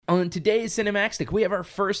On today's Cinemaxtic, we have our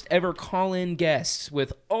first ever call-in guest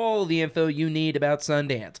with all the info you need about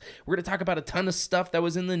Sundance. We're going to talk about a ton of stuff that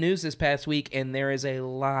was in the news this past week, and there is a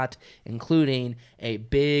lot, including a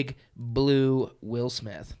big blue Will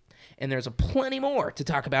Smith. And there's a plenty more to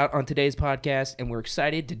talk about on today's podcast, and we're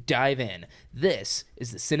excited to dive in. This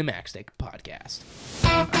is the Cinemaxtic Podcast.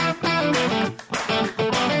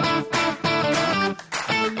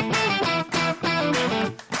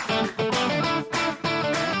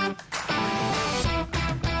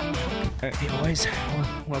 Hey boys,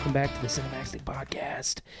 welcome back to the Cinemaxtic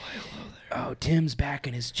Podcast. Hello there. Oh, Tim's back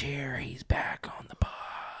in his chair. He's back on the pod.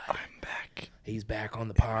 I'm back. He's back on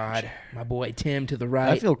the pod. My boy Tim to the right.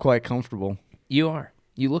 I feel quite comfortable. You are.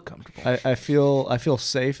 You look comfortable. I feel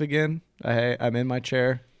safe again. I'm in my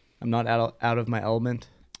chair. I'm not out of my element.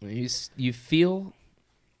 You feel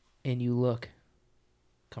and you look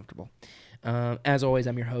comfortable. As always,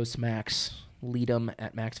 I'm your host, Max. Lead 'em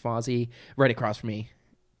at Max Fozzie. Right across from me,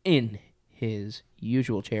 in his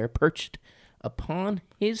usual chair, perched upon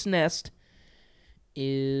his nest,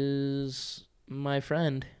 is my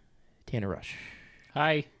friend, Tanner Rush.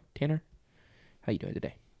 Hi. Tanner, how you doing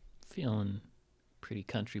today? Feeling pretty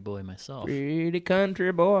country boy myself. Pretty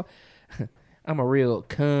country boy. I'm a real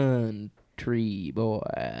country boy.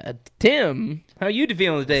 Tim, how you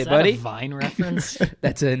feeling today, Is that buddy? a Vine reference?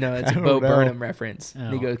 That's a Bo don't know. Burnham reference. Oh.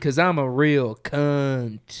 And he goes, "Cause I'm a real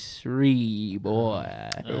country boy."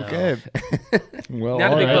 Okay. Well, Not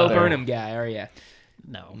a all big right Bo there. Burnham guy, are you?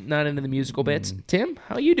 No. Not into the musical bits. Tim,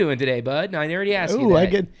 how you doing today, bud? I already asked you Ooh,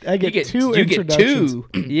 that. I get two You get introductions. two.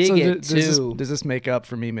 You So get does two. Does this make up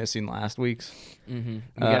for me missing last week's? Mm-hmm. We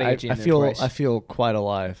gotta get you in I there feel twice. I feel quite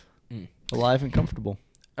alive, alive and comfortable.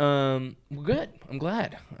 Well, good. I'm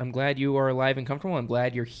glad. I'm glad you are alive and comfortable. I'm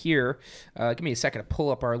glad you're here. Give me a second to pull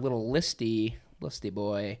up our little listy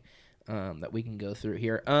boy that we can go through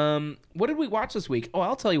here. What did we watch this week? Oh,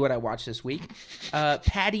 I'll tell you what I watched this week.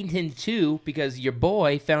 Paddington 2, because your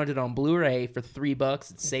boy found it on Blu-ray for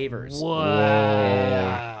 $3 at Savers.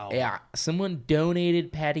 Wow. Yeah. Someone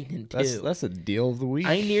donated Paddington 2. That's a deal of the week.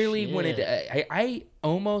 I nearly Shit. wanted to, I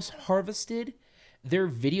almost harvested their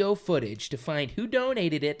video footage to find who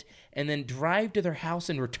donated it and then drive to their house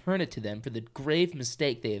and return it to them for the grave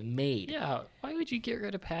mistake they have made. Yeah. Why would you get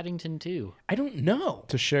rid of Paddington 2? I don't know.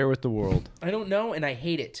 to share with the world. I don't know, and I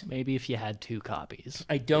hate it. Maybe if you had 2 copies.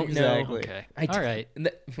 I don't Exactly. know. Okay. All All right.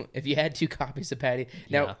 If you had 2 copies of Patty.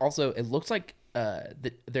 Now, Yeah. also, it looks like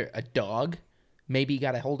they're a dog maybe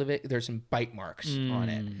got a hold of it. There's some bite marks on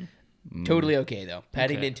it. Totally okay, though.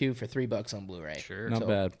 Paddington 2 for $3 on Blu-ray. Sure. Not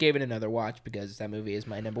bad. Gave it another watch because that movie is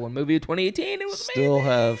my number 1 movie of 2018. It was Still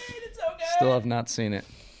amazing. have It's so good. still have not seen it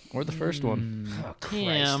or the first one. Oh, Christ.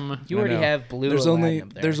 Damn. You I already know. have Blue There's Aladdin only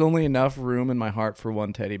up there. there's only enough room in my heart for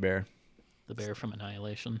one teddy bear. The bear from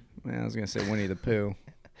Annihilation. Yeah, I was gonna say Winnie the Pooh.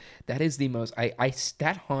 That is the most...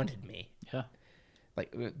 that haunted me. Yeah.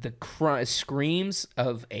 Like, the screams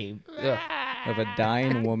of a... Of a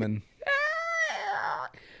dying woman.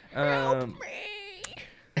 But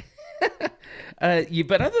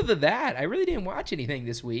other than that, I really didn't watch anything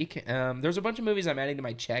this week. There's a bunch of movies I'm adding to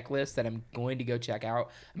my checklist that I'm going to go check out.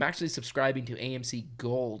 I'm actually subscribing to AMC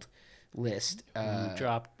Gold list. You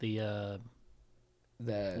dropped the,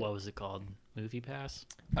 The what was it called? Movie Pass?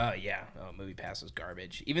 yeah, Movie Pass is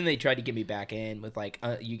garbage. Even they tried to get me back in with like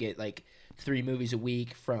you get like 3 movies a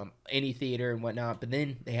week from any theater and whatnot. But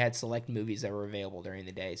then they had select movies that were available during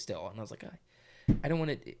the day still, and I was like, I don't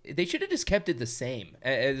want to. They should have just kept it the same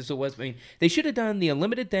as it was. I mean, they should have done the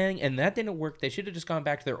unlimited thing, and that didn't work. They should have just gone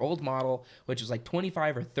back to their old model, which was like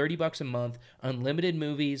 $25 or $30 a month, unlimited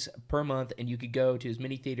movies per month, and you could go to as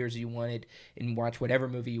many theaters as you wanted and watch whatever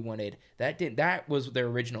movie you wanted. That was their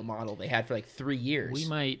original model they had for like 3 years. We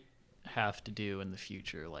might have to do in the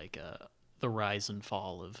future like the rise and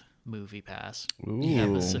fall of Movie Pass. Ooh,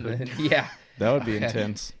 Episode. Yeah, that would be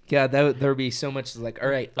intense. yeah, there would be so much like, all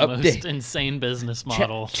right, The most update. insane business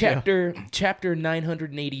model. Chapter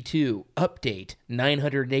 982 update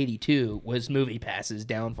 982 was Movie Pass's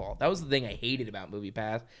downfall. That was the thing I hated about Movie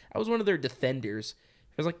Pass. I was one of their defenders.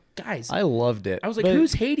 I was like, guys, I loved it. I was like, but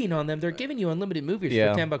who's hating on them? They're giving you unlimited movies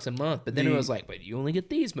Yeah. for $10 a month. But then it was like, but you only get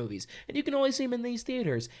these movies, and you can only see them in these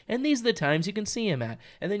theaters, and these are the times you can see them at.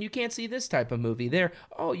 And then you can't see this type of movie there.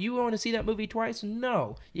 Oh, you want to see that movie twice?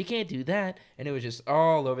 No, you can't do that. And it was just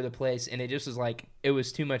all over the place, and it just was like it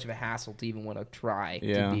was too much of a hassle to even want to try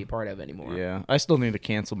Yeah. to be a part of anymore. Yeah, I still need to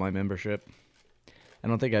cancel my membership. I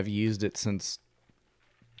don't think I've used it since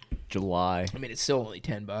July. I mean, it's still only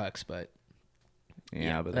 $10, but Yeah,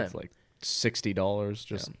 Yeah, but that's like $60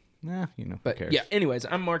 just who But cares? yeah, anyways,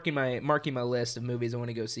 I'm marking my list of movies I want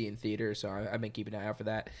to go see in theater, so I've been keeping an eye out for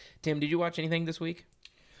that. Tim, did you watch anything this week?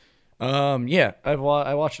 Yeah, I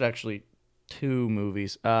watched actually 2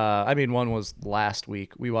 movies. One was last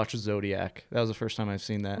week. We watched Zodiac. That was the first time I've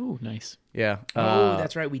seen that. Oh, nice. Yeah.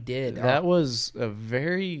 That's right, we did. That was a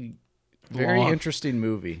very, very Long. interesting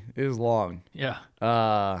movie. It was long. Yeah.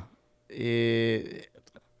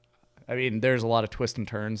 There's a lot of twists and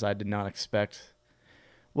turns I did not expect.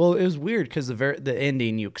 Well, it was weird because the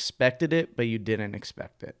ending, you expected it, but you didn't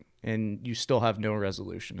expect it. And you still have no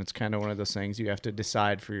resolution. It's kind of one of those things you have to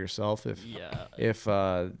decide for yourself if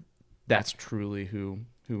that's truly who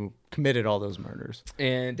committed all those murders.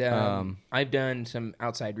 And I've done some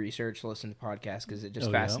outside research, listened to podcasts because it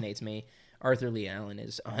just fascinates me. Arthur Lee Allen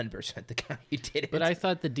is 100% the guy who did it. But I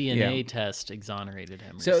thought the DNA test exonerated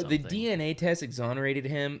him. So the DNA test exonerated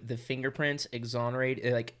him. The fingerprints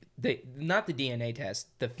exonerated, not the DNA test.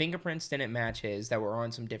 The fingerprints didn't match his that were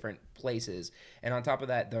on some different places. And on top of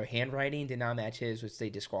that, the handwriting did not match his, which they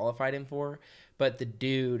disqualified him for. But the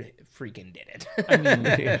dude freaking did it. I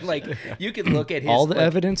mean, you could look at his... All the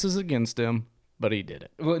evidence is against him, but he did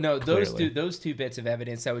it. Well, no, Clearly. those two bits of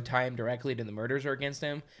evidence that would tie him directly to the murders are against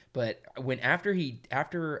him. But after he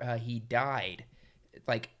died,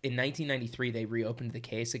 in 1993, they reopened the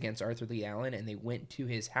case against Arthur Lee Allen, and they went to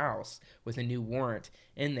his house with a new warrant.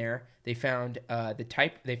 In there, they found a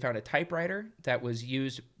typewriter that was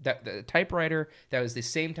used. The typewriter that was the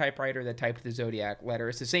same typewriter that typed the Zodiac letter.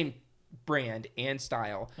 It's the same brand and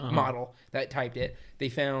style model that typed it. They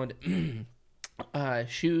found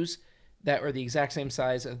shoes that were the exact same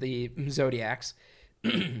size of the Zodiacs.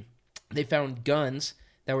 They found guns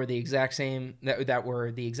that were the exact same that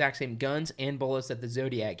were the exact same guns and bullets that the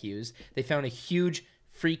Zodiac used. They found a huge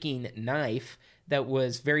freaking knife that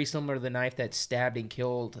was very similar to the knife that stabbed and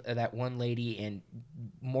killed that one lady and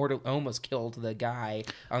almost killed the guy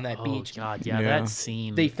on that beach. Oh God, yeah, that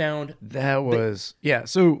scene. They found that was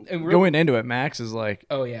So going into it, Max is like,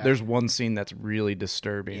 oh yeah, there's one scene that's really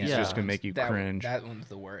disturbing. It's just gonna make you cringe. That one's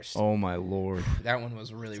the worst. Oh my lord, that one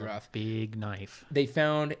was really rough. Big knife. They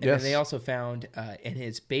found, and then they also found in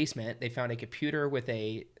his basement, they found a computer with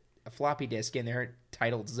a floppy disk in there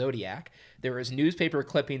titled Zodiac. There was newspaper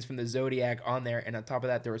clippings from the Zodiac on there, and on top of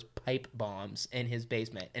that, there was pipe bombs in his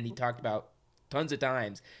basement. And he talked about tons of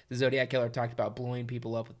times the Zodiac killer talked about blowing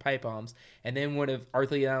people up with pipe bombs. And then one of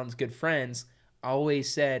Arthur Lee Allen's good friends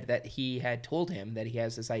always said that he had told him that he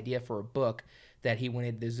has this idea for a book that he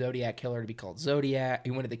wanted the Zodiac killer to be called Zodiac.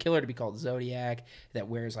 He wanted the killer to be called Zodiac, that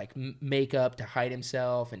wears like makeup to hide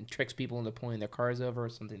himself and tricks people into pulling their cars over,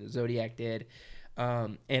 something the Zodiac did.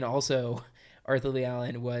 And also, Arthur Lee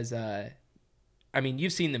Allen was,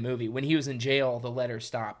 you've seen the movie. When he was in jail, the letter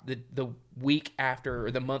stopped. The week after,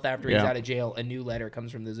 or the month after he's out of jail, a new letter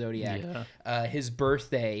comes from the Zodiac. Yeah. His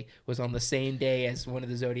birthday was on the same day as one of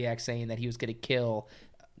the Zodiacs saying that he was going to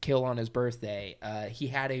kill on his birthday. He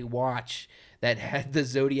had a watch that had the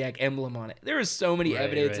Zodiac emblem on it. There was so many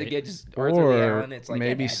evidence against Arthur Lee Allen. It's like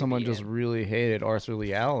maybe someone just really hated Arthur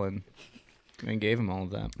Lee Allen and gave him all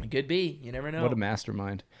of that. It could be. You never know. What a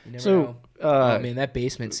mastermind. You never know. That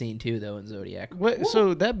basement scene too, though, in Zodiac.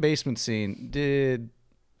 So that basement scene,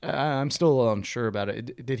 I'm still unsure about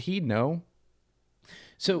it. Did he know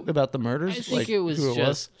about the murders? I think it was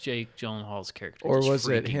just Jake Gyllenhaal's character. Or was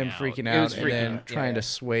it him freaking out and then trying to to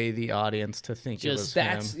sway the audience to think it was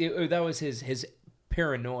him? That was his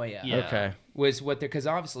paranoia. Yeah. Okay. Was what because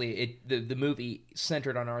obviously the movie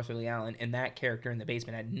centered on Arthur Lee Allen, and that character in the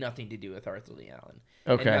basement had nothing to do with Arthur Lee Allen.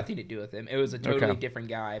 Okay. Had nothing to do with him. It was a totally different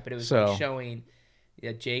guy, but it was like showing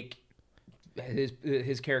Jake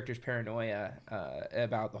his character's paranoia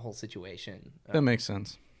about the whole situation. That makes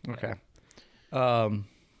sense. Okay.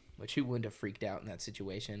 Which he wouldn't have freaked out in that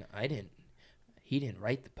situation. He didn't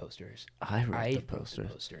write the posters. I wrote the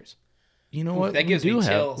posters. You know what? That gives me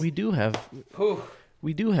chills. We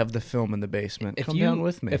do have the film in the basement. Come down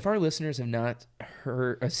with me. If our listeners have not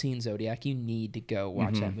seen Zodiac, you need to go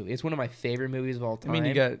watch that movie. It's one of my favorite movies of all time.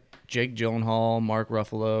 You got Jake Gyllenhaal, Mark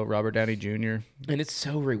Ruffalo, Robert Downey Jr. And it's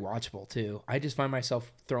so rewatchable, too. I just find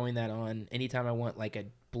myself throwing that on anytime I want like a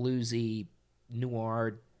bluesy,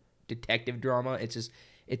 noir detective drama.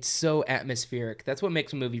 It's so atmospheric. That's what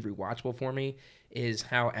makes a movie rewatchable for me, is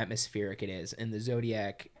how atmospheric it is. And the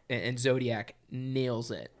Zodiac nails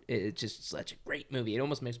it. It's just such a great movie. It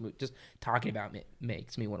almost makes me, just talking about it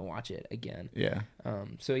makes me want to watch it again. Yeah.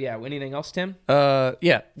 So yeah, anything else, Tim?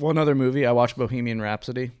 Yeah. One other movie. I watched Bohemian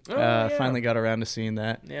Rhapsody. Finally got around to seeing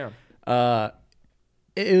that. Yeah.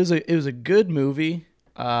 It was a good movie.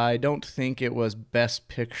 I don't think it was Best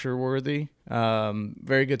Picture worthy.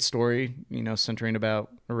 Very good story, centering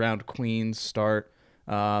around Queen's start,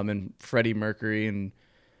 and Freddie Mercury and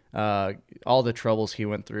all the troubles he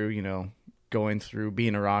went through. Going through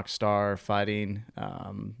being a rock star, fighting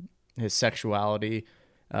his sexuality,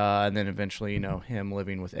 and then eventually, him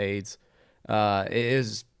living with AIDS.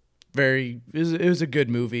 It was a good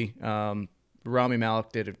movie. Rami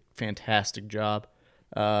Malek did a fantastic job.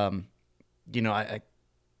 I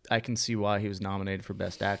can see why he was nominated for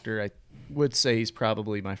Best Actor. I would say he's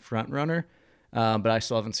probably my front runner, but I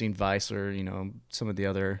still haven't seen Vice or some of the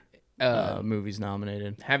other movies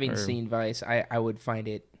nominated. Having seen Vice, I would find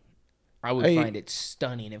it. I would find it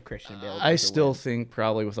stunning if Christian Bale. I still think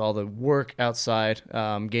probably with all the work outside,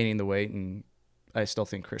 gaining the weight, and I still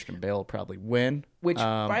think Christian Bale will probably win. Which,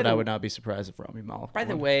 but I would not be surprised if Rami Malek. By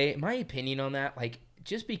the way, my opinion on that, like,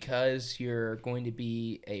 just because you're going to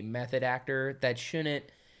be a method actor, that shouldn't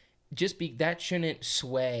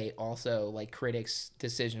sway also like critics'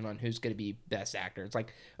 decision on who's going to be best actor. It's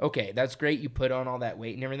like, okay, that's great, you put on all that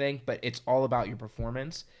weight and everything, but it's all about your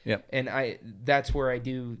performance. Yep. And that's where I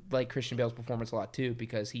do like Christian Bale's performance a lot too,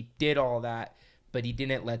 because he did all that, but he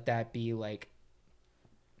didn't let that be like,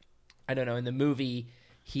 I don't know, in the movie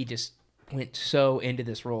he just went so into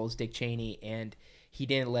this role as Dick Cheney, and he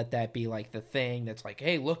didn't let that be like the thing that's like,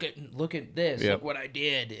 hey, look at this, Yep. look what I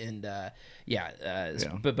did, and Yeah.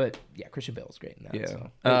 but Christian Bale's great in that. Yeah. So.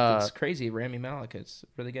 It's crazy. Rami Malek is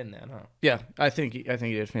really good in that, huh? Yeah, I think he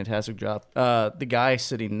did a fantastic job. The guy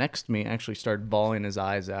sitting next to me actually started bawling his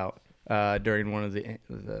eyes out during one of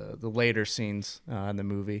the later scenes in the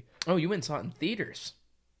movie. Oh, you went and saw it in theaters?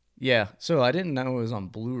 Yeah, so I didn't know it was on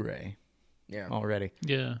Blu-ray Yeah. already.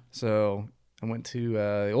 Yeah. So I went to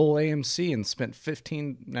the old AMC and spent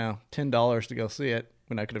 $10 to go see it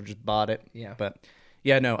when I could have just bought it. Yeah. But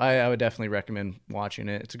yeah, no, I would definitely recommend watching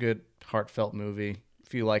it. It's a good, heartfelt movie.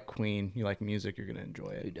 If you like Queen, you like music, you're going to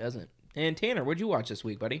enjoy Who it. doesn't? And Tanner, what'd you watch this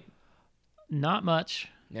week, buddy? Not much.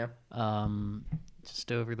 Yeah.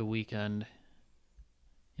 Just over the weekend,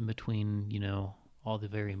 in between, all the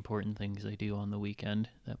very important things I do on the weekend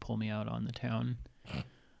that pull me out on the town.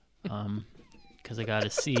 Because I got to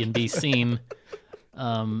see and be seen.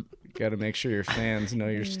 Got to make sure your fans know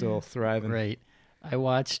you're still thriving. Right. I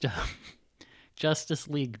watched Justice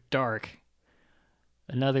League Dark,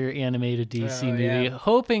 another animated DC movie, yeah.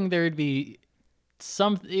 hoping there'd be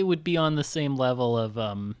it would be on the same level of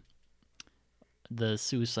the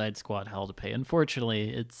Suicide Squad Hell to Pay.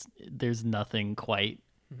 Unfortunately, there's nothing quite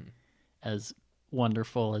as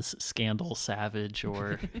wonderful as Scandal Savage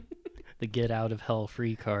or the Get Out of Hell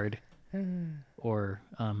free card or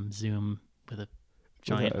Zoom with a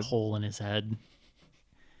giant hole in his head.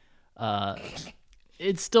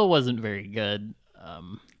 It still wasn't very good.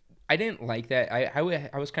 I didn't like that. I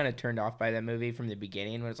was kind of turned off by that movie from the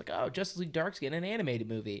beginning when it's like, oh, Justice League Dark's getting an animated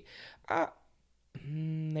movie.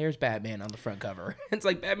 There's Batman on the front cover. It's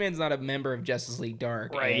like Batman's not a member of Justice League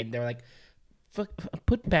Dark. Right. And they're like,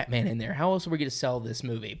 put Batman in there. How else are we going to sell this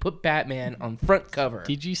movie? Put Batman on front cover.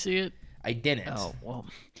 Did you see it? I didn't. Oh, well.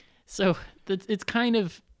 So it's kind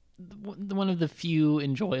of one of the few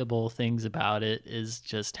enjoyable things about it is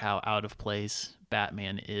just how out of place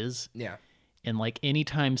Batman is. Yeah. And like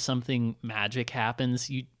anytime something magic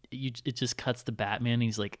happens, it just cuts to Batman. And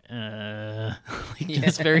he's like,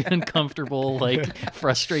 this very uncomfortable, like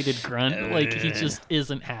frustrated grunt. Like he just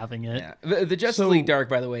isn't having it. Yeah. The Justice League Dark,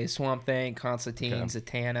 by the way, Swamp Thing, Constantine,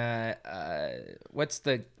 Zatanna. What's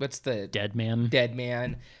the Dead Man? Dead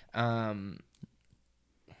Man.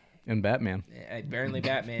 And Batman. Apparently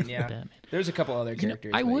Batman. Yeah. Batman. There's a couple other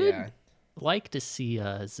characters. I but would yeah. like to see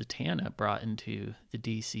Zatanna brought into the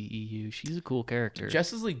DCEU. She's a cool character.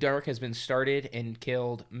 Justice League Dark has been started and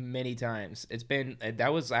killed many times. It's been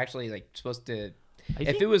that was actually like supposed to.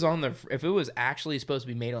 If it was actually supposed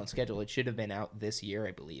to be made on schedule, it should have been out this year,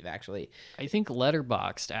 I believe. Actually, I think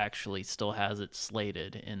Letterboxd actually still has it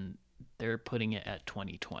slated, and they're putting it at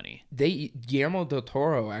 2020. Guillermo del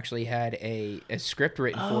Toro actually had a script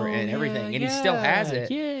written for it and everything, and he still has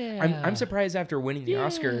it. Yeah, I'm surprised after winning the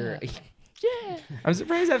Oscar. Yeah. I'm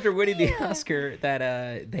surprised after winning the Oscar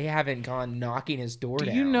that they haven't gone knocking his door down.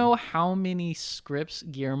 Do you know how many scripts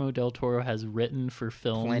Guillermo del Toro has written for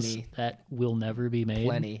films Plenty. that will never be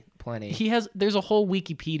made? Plenty. There's a whole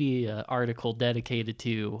Wikipedia article dedicated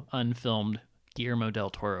to unfilmed Guillermo del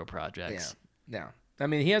Toro projects. Yeah. I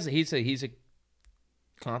mean, he's a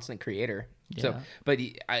constant creator. Yeah. So, but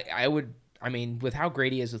I would. I mean, with how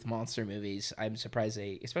great he is with monster movies, I'm surprised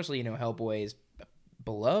especially Hellboy is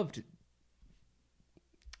beloved.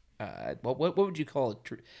 What would you call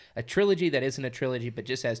a trilogy that isn't a trilogy but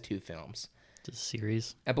just has two films? It's a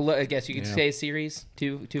series. I guess you could say a series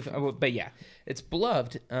too. But yeah, it's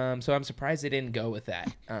beloved. So I'm surprised they didn't go with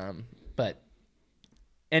that. But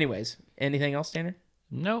anyways, anything else, Tanner?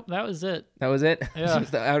 Nope, that was it. That was it. Yeah.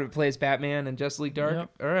 Just how it plays Batman and Justice League Dark. Yep.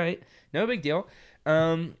 All right, no big deal.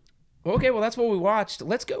 Okay, well that's what we watched.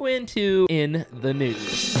 Let's go into in the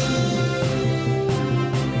news.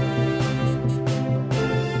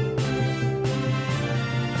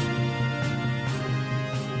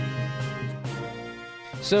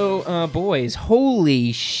 So, boys,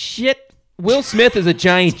 holy shit! Will Smith is a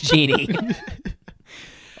giant genie.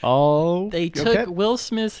 Oh, They took Will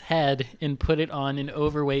Smith's head and put it on an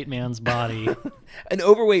overweight man's body. An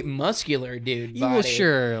overweight, muscular dude. Well, Body.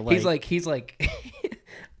 sure, He's like,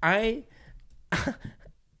 I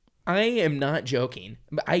am not joking.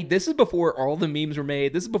 This is before all the memes were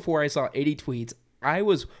made. This is before I saw 80 tweets. I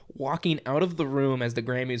was walking out of the room as the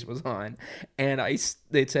Grammys was on, and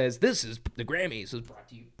it says, "This is the Grammys was brought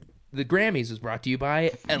to you. The Grammys was brought to you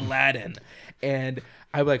by Aladdin," and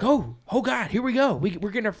I'm like, "Oh God, here we go.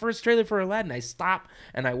 We're getting our first trailer for Aladdin." I stop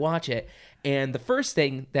and I watch it, and the first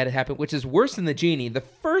thing that happened, which is worse than the genie, the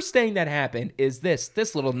first thing that happened is this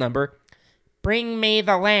little number, "Bring me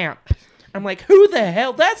the lamp." I'm like, who the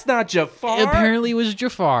hell? That's not Jafar. Apparently, it was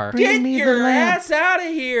Jafar. Get your ass out of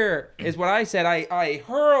here, is what I said. I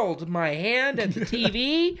hurled my hand at the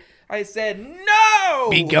TV. I said, no!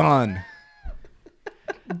 be gone.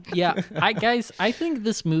 Yeah, I think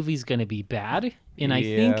this movie's gonna be bad, and I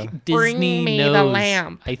Yeah. think Bring Disney me the knows.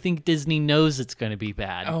 lamp. I think Disney knows it's gonna be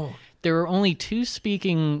bad. Oh. There are only two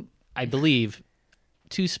speaking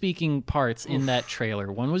parts in that trailer.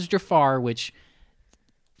 One was Jafar, which,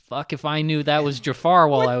 fuck if I knew that was Jafar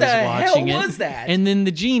while I was the watching hell it. was that? And then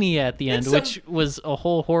the genie at the end, It's which was a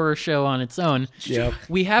whole horror show on its own. Yep.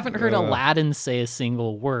 We haven't heard Aladdin say a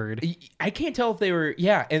single word. I can't tell if they were,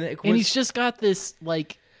 yeah. And it And was, he's just got this,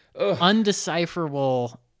 like,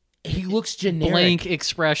 undecipherable he looks generic. blank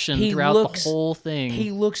expression He throughout looks- the whole thing.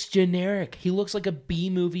 He looks generic. He looks like a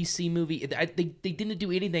B movie, C movie. They didn't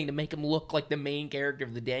do anything to make him look like the main character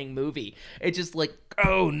of the dang movie. It's just like,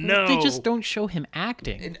 oh no. They just don't show him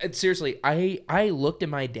acting. And seriously, I looked at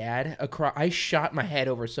my dad across. I shot my head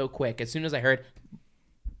over so quick as soon as I heard,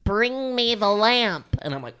 "Bring me the lamp,"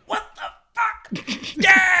 and I'm like, "What the fuck,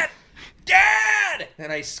 Dad, Dad!"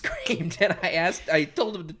 And I screamed and I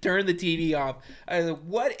told him to turn the TV off. I said,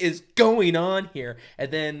 "What is going on here?"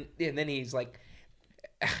 And then he's like,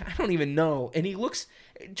 I don't even know. And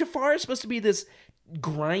Jafar is supposed to be this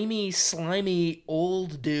grimy, slimy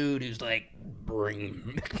old dude who's like,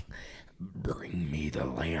 bring me the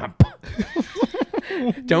lamp.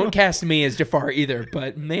 Don't cast me as Jafar either,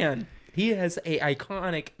 but man, he has a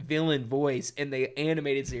iconic villain voice in the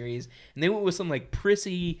animated series, and they went with some like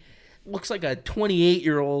prissy, looks like a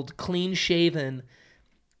 28-year-old clean-shaven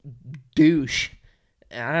douche.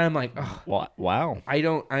 And I'm like, oh, Wow.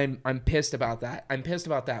 I'm pissed about that.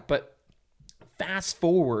 But fast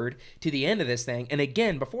forward to the end of this thing, and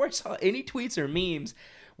again, before I saw any tweets or memes,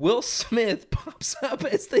 Will Smith pops up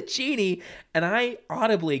as the genie, and I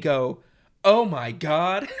audibly go, "Oh my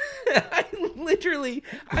God." I literally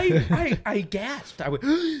gasped. I went,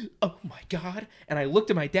 "Oh my God." And I looked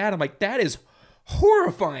at my dad. I'm like, that is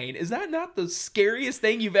horrifying. Is that not the scariest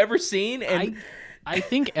thing you've ever seen? And I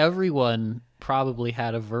think everyone probably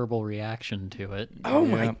had a verbal reaction to it. oh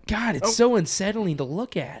my God, it's so unsettling to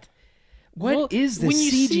look at. What is this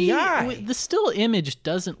CGI? The still image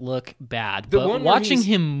doesn't look bad, The but one where watching he's-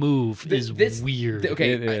 him move is weird.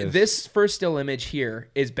 Okay, It is. this first still image here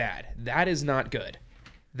is bad. That is not good.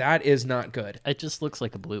 That is not good. It just looks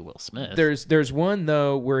like a blue Will Smith. There's one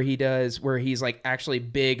though where he's like actually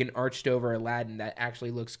big and arched over Aladdin that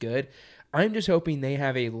actually looks good. I'm just hoping they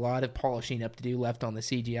have a lot of polishing up to do left on the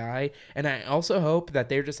CGI, and I also hope that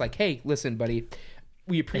they're just like, hey, listen, buddy,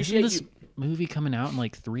 we Isn't appreciate this you. movie coming out in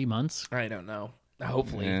like 3 months? I don't know.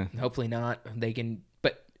 Hopefully, Yeah. hopefully not. They can,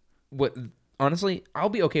 but what? Honestly, I'll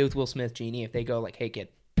be okay with Will Smith genie if they go like, hey, kid,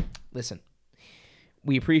 listen,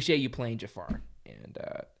 we appreciate you playing Jafar, and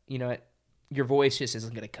you know what? Your voice just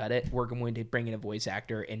isn't going to cut it. We're going to bring in a voice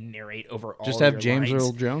actor and narrate over all. Just have your James lines.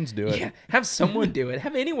 Earl Jones do it. Yeah, have someone do it.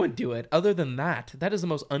 Have anyone do it. Other than that, that is the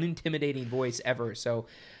most unintimidating voice ever. So,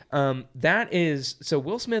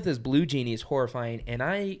 Will Smith as Blue Genie is horrifying, and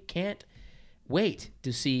I can't wait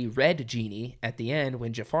to see Red Genie at the end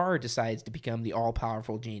when Jafar decides to become the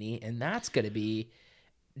all-powerful genie, and that's going to be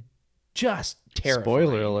just terrifying.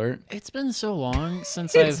 Spoiler alert. It's been so long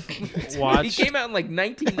since I've He watched came out in like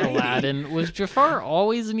 1990. Aladdin. Was Jafar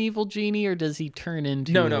always an evil genie, or does he turn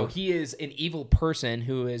into? No, he is an evil person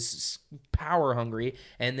who is power hungry,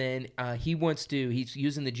 and then he's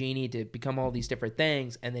using the genie to become all these different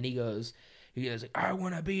things, and then he goes like, I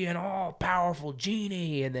want to be an all powerful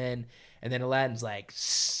genie, and then Aladdin's like,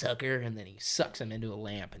 sucker, and then he sucks him into a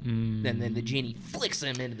lamp, and then the genie flicks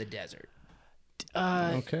him into the desert.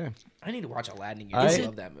 Okay. I need to watch Aladdin again. I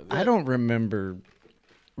love that movie. I don't remember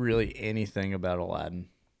really anything about Aladdin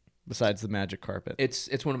besides the magic carpet.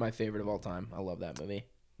 It's one of my favorite of all time. I love that movie.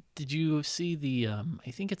 Did you see the?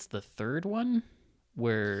 I think it's the third one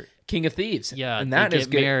where King of Thieves. yeah, and that they is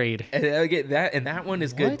get good. married. And that one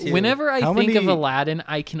is good too. Whenever I How think of many- Aladdin,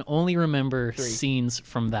 I can only remember scenes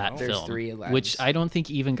from that There's film, 3 Aladdins. which I don't think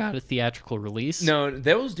even got a theatrical release. No,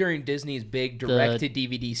 that was during Disney's big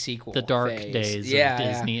direct-to-DVD sequel. The dark phase. days Yeah,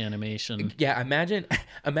 of Disney animation. Yeah, imagine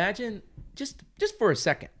just for a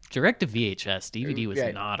second. Direct to VHS, DVD was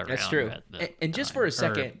Right, not around. that's true. at the And just time. for a Or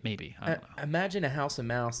second, maybe I don't know. Imagine a House of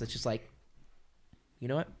Mouse that's just like, you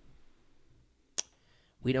know what?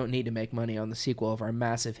 We don't need to make money on the sequel of our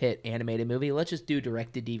massive hit animated movie. Let's just do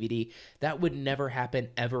direct-to-DVD. That would never happen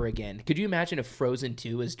ever again. Could you imagine if Frozen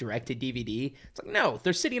 2 is direct-to-DVD? It's like, no,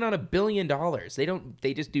 they're sitting on $1 billion.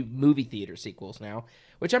 They just do movie theater sequels now,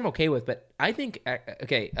 which I'm okay with. But I think,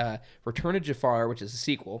 Return of Jafar, which is a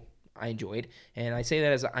sequel, I enjoyed. And I say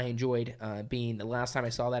that as I enjoyed being the last time I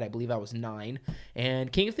saw that, I believe I was 9.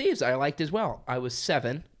 And King of Thieves, I liked as well. I was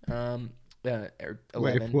 7. Or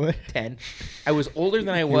 11, what? 10. I was older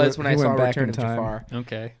than I was when I saw went back Return in of time. Jafar.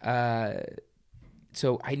 Okay.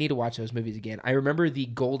 So I need to watch those movies again. I remember the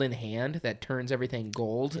golden hand that turns everything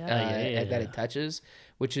gold that it touches,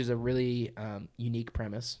 which is a really unique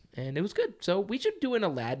premise, and it was good. So we should do an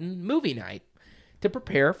Aladdin movie night to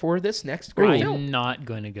prepare for this next great film. I'm not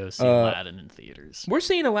going to go see Aladdin in theaters. We're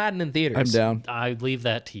seeing Aladdin in theaters. I'm down. I leave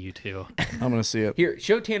that to you two. I'm going to see it. Here,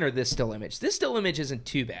 show Tanner this still image. This still image isn't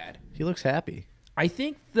too bad. He looks happy. I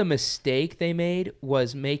think the mistake they made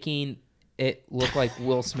was making it look like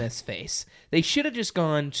Will Smith's face. They should have just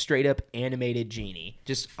gone straight up animated genie,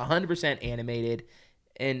 just 100% animated,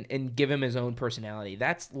 and give him his own personality.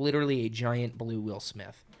 That's literally a giant blue Will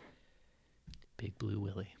Smith, Big Blue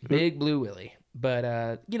Willie. big blue Willie. But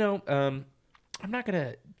I'm not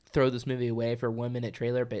gonna throw this movie away for a 1-minute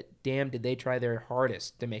trailer. But damn, did they try their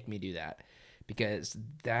hardest to make me do that? Because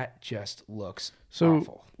that just looks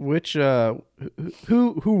awful. Which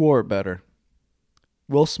who wore it better?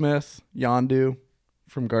 Will Smith, Yondu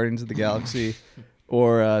from Guardians of the Galaxy,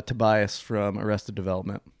 or Tobias from Arrested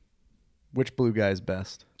Development? Which blue guy's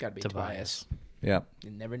best? Gotta be Tobias. Yeah,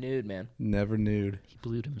 Never nude, man. never nude. He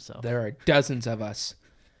blued himself. There are dozens of us.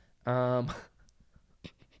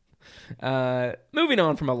 Moving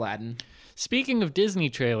on from Aladdin. Speaking of Disney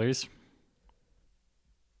trailers,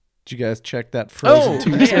 Did you guys check that Frozen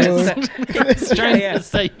 2 trailer? trying to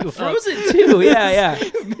set you up. Frozen 2, yeah.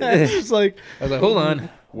 It's just like, I was like, hold on.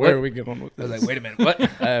 where are we going with I this? was like, wait a minute, what?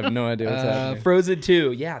 I have no idea what's happening. Frozen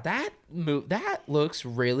 2, yeah, that looks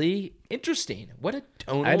really interesting. What a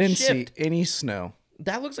tonal I didn't shift. see any snow.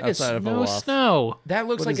 That looks like outside of No Olaf. snow. that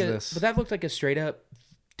looks What like is a this? but that looked like a straight up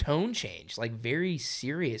tone change, like very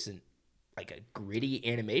serious and like a gritty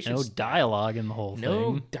animation. No style. dialogue in the whole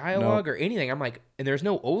No thing. dialogue or anything. I'm like, and there's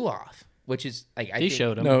no Olaf, which is like I They think,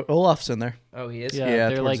 showed him. No, Olaf's in there. Oh, he is. Yeah, Yeah,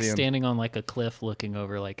 they're towards like the end. standing on like a cliff looking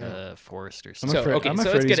over like a forest or I'm something. So, afraid, okay, I'm so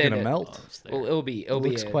afraid let's he's get going to into- melt. Well, it'll be It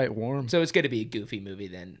looks quite warm. So it's going to be a goofy movie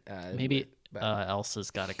then. Maybe but- Elsa's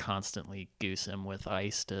got to constantly goose him with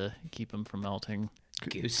ice to keep him from melting.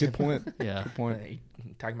 goose. Good point. Yeah. Good point.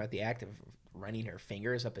 Talking about the act of running her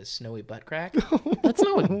fingers up his snowy butt crack. That's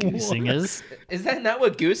not what goosing is. Is that not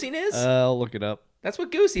what goosing is? I'll look it up. That's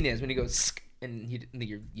what goosing is when you go sk and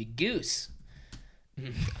you goose.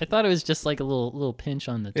 I thought it was just like a little pinch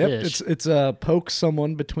on the Yep, dish. it's poke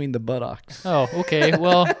someone between the buttocks. Oh, okay.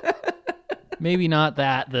 Well, maybe not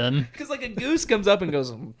that then. Because like a goose comes up and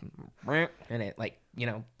goes, and it like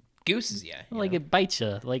gooses you. Like it bites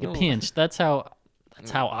you, like a Oh. pinch. That's how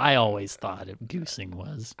I always thought it goosing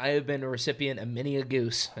was. I have been a recipient of many a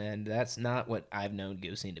goose, and that's not what I've known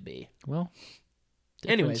goosing to be. Well,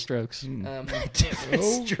 different Anyways. strokes. Different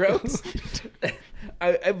strokes.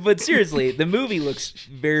 But seriously, the movie looks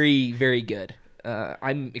very, very good.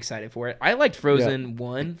 I'm excited for it. I liked Frozen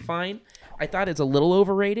 1 fine. I thought it's a little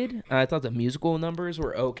overrated. I thought the musical numbers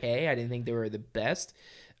were okay. I didn't think they were the best.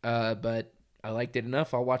 But I liked it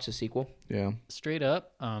enough. I'll watch the sequel. Yeah. Straight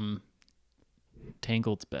up,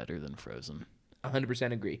 Tangled's better than Frozen.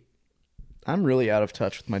 100% agree. I'm really out of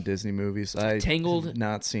touch with my Disney movies. I Tangled- have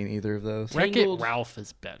not seen either of those. Right. Wreck-It Tangled- Ralph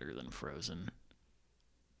is better than Frozen.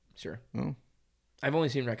 Sure. Oh. I've only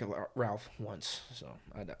seen Wreck-It Ralph once, so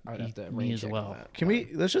I'd have to Me rain as check well. on that. Can we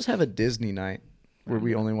let's just have a Disney night where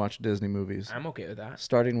we only watch Disney movies, I'm okay with that.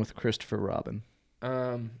 starting with Christopher Robin.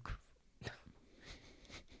 Um,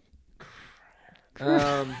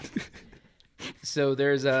 so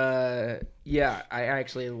there's I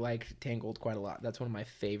actually like Tangled quite a lot. That's one of my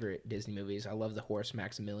favorite Disney movies. I love the horse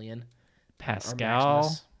Maximilian. Or Pascal,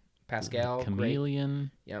 Maximus. Pascal, great.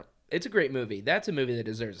 Chameleon, Yeah, it's a great movie. That's a movie that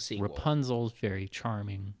deserves a sequel. Rapunzel's very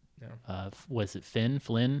charming. Yeah. Was it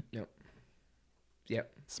Flynn? Yep.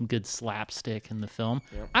 Some good slapstick in the film.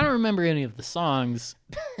 Yep. I don't remember any of the songs.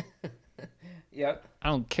 Yep. I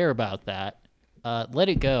don't care about that. Let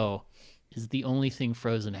It Go is the only thing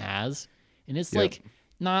Frozen has, and it's Yep. like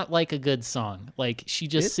not like a good song. Like she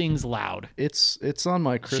just sings loud. It's on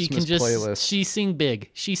my She Christmas can just playlist. she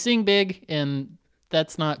sing big, and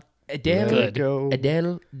that's not Adele. good. Go.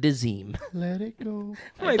 Adele Dazeem. Let it go.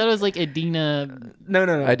 I thought it was like Adina. No.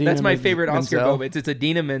 Idina That's my favorite Oscar Menzel. moment. It's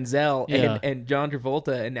Idina Menzel Yeah. and John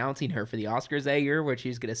Travolta announcing her for the Oscars that year, where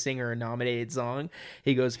she's going to sing her nominated song.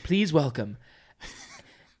 He goes, "Please welcome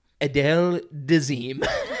Adele Dazeem."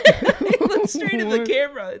 He looks straight at the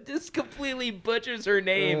camera, just completely butchers her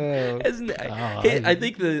name. I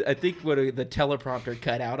think the teleprompter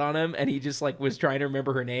cut out on him, and he just like was trying to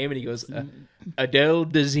remember her name, and he goes, Adele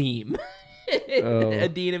Dazeem.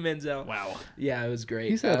 Idina Menzel. Wow. Yeah, it was great.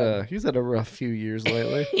 He's had a rough few years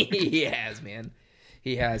lately. He has, man.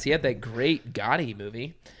 He has. He had that great Gotti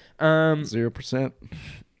movie. 0%.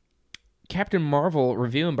 Captain Marvel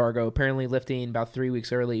review embargo apparently lifting about 3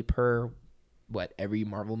 weeks early per every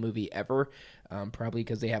Marvel movie ever. Probably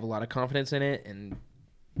because they have a lot of confidence in it, and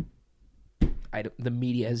the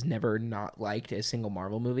media has never not liked a single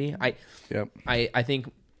Marvel movie. Yep. I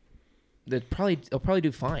think that they'll probably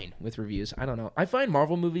do fine with reviews. I don't know. I find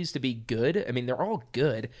Marvel movies to be good. I mean, they're all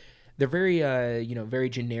good. They're very very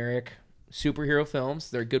generic superhero films.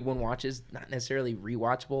 They're good one watches, not necessarily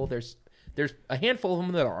rewatchable. There's a handful of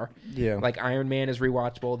them that are. Yeah. Like Iron Man is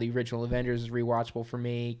rewatchable. The original Avengers is rewatchable for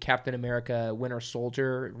me. Captain America, Winter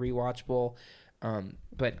Soldier, rewatchable.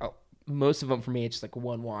 But most of them for me, it's just like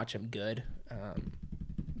one watch. I'm good.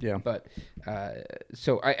 Yeah. But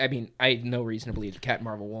so I mean, I have no reason to believe Captain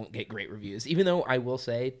Marvel won't get great reviews. Even though I will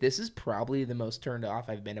say this is probably the most turned off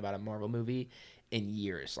I've been about a Marvel movie in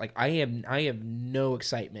years. Like I have no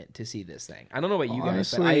excitement to see this thing. I don't know about you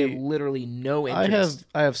guys, but I have Honestly, literally no interest.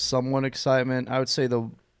 I have somewhat excitement. I would say the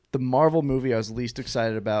Marvel movie I was least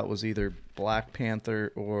excited about was either Black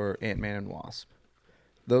Panther or Ant-Man and Wasp.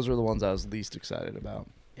 Those were the ones I was least excited about.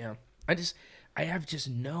 Yeah. I have just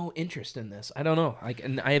no interest in this. I don't know. I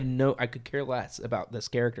could care less about this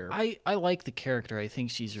character. I like the character. I think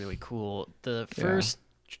she's really cool. The first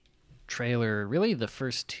trailer, really the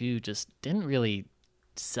first two, just didn't really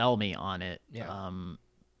sell me on it. Yeah.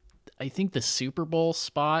 I think the Super Bowl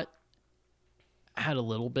spot had a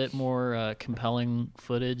little bit more compelling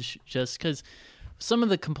footage, just because some of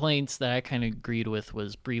the complaints that I kind of agreed with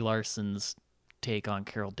was Brie Larson's take on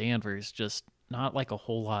Carol Danvers, just not like a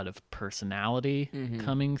whole lot of personality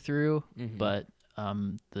coming through, but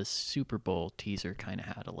the Super Bowl teaser kind of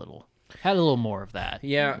had a little more of that.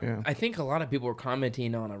 Yeah, I think a lot of people were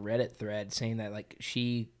commenting on a Reddit thread saying that like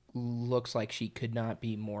she looks like she could not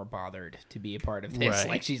be more bothered to be a part of this. Right.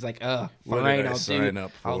 Like she's like, What did fine, I sign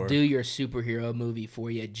up I'll for?" do your superhero movie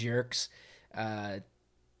for you, jerks. I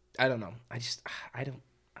don't know. I don't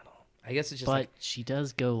know. I guess it's just But like she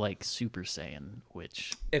does go like Super Saiyan,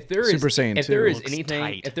 which if there is Super Saiyan if 2 there is looks anything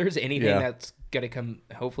tight. if there's anything Yeah. that's gonna come,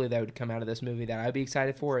 hopefully that would come out of this movie that I'd be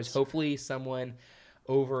excited for is hopefully someone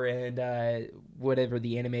over in whatever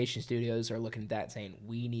the animation studios are looking at that saying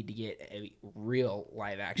we need to get a real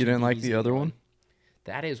live action. You didn't like DBZ the other going. one?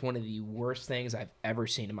 That is one of the worst things I've ever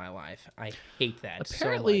seen in my life. I hate that.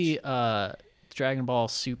 apparently so much. Dragon Ball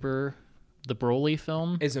Super, the Broly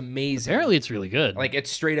film, is amazing. apparently it's really good. Like it's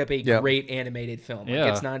straight up a Yep. great animated film. Like,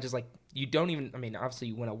 Yeah. it's not just like you don't even. I mean, obviously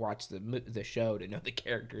you want to watch the show to know the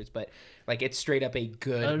characters, but like it's straight up a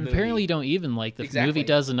good. movie. apparently you don't even like the Exactly. movie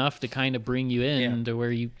does enough to kind of bring you in Yeah. to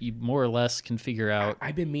where you more or less can figure out.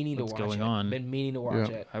 I've been meaning to what's watch going it. on. Been meaning to watch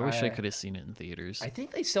Yeah. it. I wish I could have seen it in theaters. I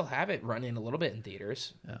think they still have it running a little bit in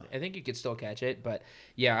theaters. I think you could still catch it, but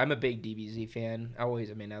yeah, I'm a big DBZ fan.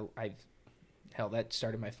 I've hell, that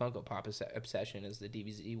started my Funko Pop obsession as the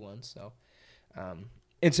DBZ one. So,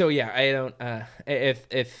 and so yeah, I don't.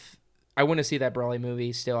 If I want to see that Broly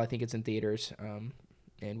movie, still I think it's in theaters.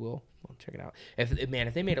 And we'll check it out.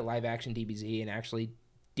 If they made a live action DBZ and actually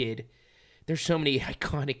did there's so many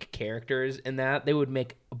iconic characters in that they would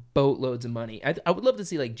make boatloads of money. I would love to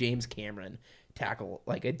see like James Cameron tackle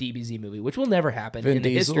like a DBZ movie, which will never happen in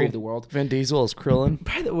the history of the world. Vin Diesel is Krillin.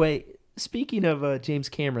 By the way, speaking of James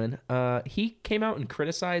Cameron, he came out and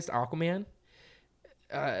criticized Aquaman.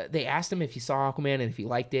 They asked him if he saw Aquaman and if he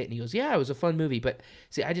liked it, and he goes, "Yeah, it was a fun movie." But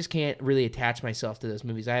see, I just can't really attach myself to those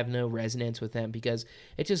movies. I have no resonance with them because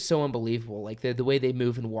it's just so unbelievable. Like the way they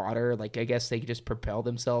move in water, like I guess they just propel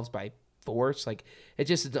themselves by force. Like it's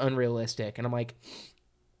just unrealistic. And I'm like,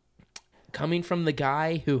 coming from the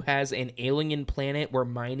guy who has an alien planet we're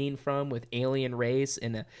mining from with alien race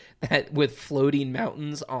and that with floating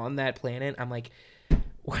mountains on that planet, I'm like,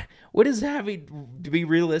 what does having to be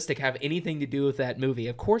realistic have anything to do with that movie?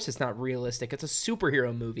 Of course it's not realistic. It's a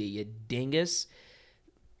superhero movie, you dingus.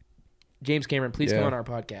 James Cameron, please come on our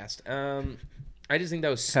podcast. I just think that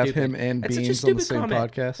was stupid. Have him and That's Beans such a on the stupid same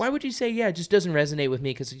comment. podcast. Why would you say, yeah, it just doesn't resonate with me?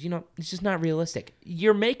 Because, it's just not realistic.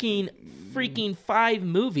 You're making freaking 5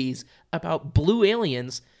 movies about blue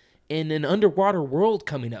aliens in an underwater world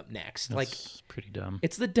coming up next. That's pretty dumb.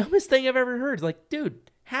 It's the dumbest thing I've ever heard. Like, dude,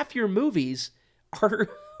 half your movies are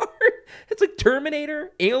it's like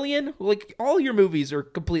Terminator, Alien. Like, all your movies are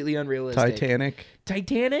completely unrealistic.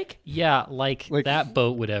 Titanic? Yeah, like that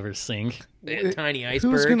boat would ever sink. Tiny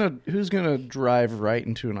iceberg. Who's gonna drive right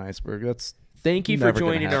into an iceberg? That's Thank you for never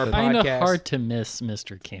gonna joining our happen. Kind of podcast. hard to miss,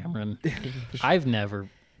 Mr. Cameron. I've never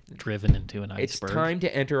driven into an It's iceberg. time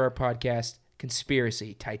to enter our podcast,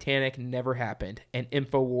 Conspiracy. Titanic never happened. An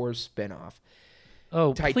InfoWars spinoff.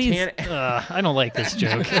 Oh, Titanic- please. I don't like this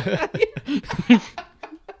joke.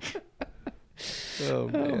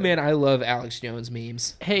 Oh, Oh man, I love Alex Jones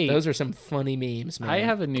memes. Hey. Those are some funny memes, man. I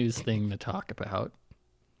have a news thing to talk about.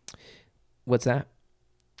 What's that?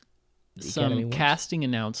 The Academy Some Awards? casting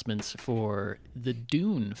announcements for the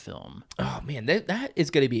Dune film. Oh man, that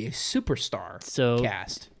is going to be a superstar So,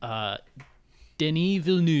 cast. Denis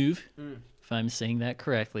Villeneuve, if I'm saying that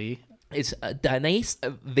correctly. It's Denis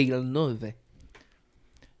Villeneuve.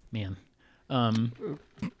 Man.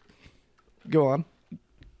 Go on.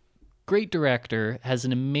 Great director, has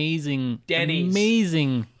an amazing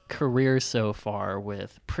career so far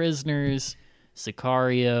with Prisoners,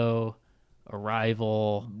 Sicario,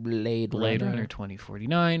 Arrival, Blade Runner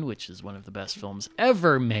 2049, which is one of the best films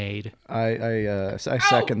ever made. I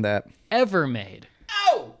second that. Ever made.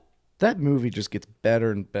 Oh! That movie just gets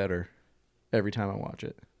better and better every time I watch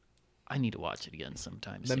it. I need to watch it again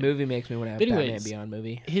sometime The soon. movie makes me want to have But Batman anyways, Beyond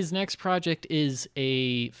movie. His next project is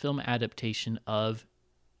a film adaptation of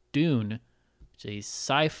Dune. It's a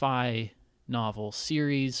sci-fi novel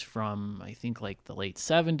series from, I think, like the late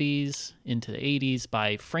 70s into the 80s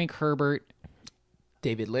by Frank Herbert.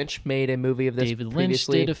 David Lynch made a movie of this David Lynch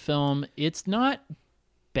previously. did a film. It's not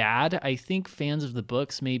bad. I think fans of the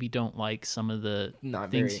books maybe don't like some of the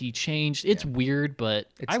Not things very- he changed. It's weird, but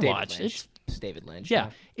It's I David watched Lynch. it. It's David Lynch. Yeah,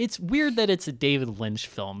 it's weird that it's a David Lynch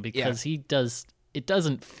film because it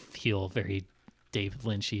doesn't feel very David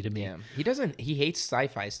Lynchy to me. Yeah, he hates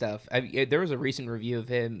sci-fi stuff. There was a recent review of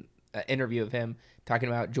him, interview of him talking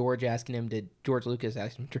about George Lucas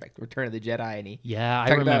asked him to direct Return of the Jedi, and I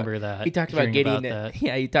talked remember about, that. He talked about hearing getting that.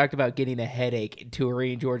 he talked about getting a headache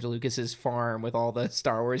touring George Lucas's farm with all the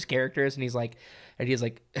Star Wars characters, and he's like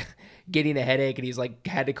getting a headache, and he's like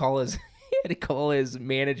had to call his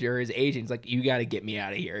manager, his agent. He's like, you got to get me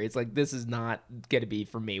out of here. It's like, this is not going to be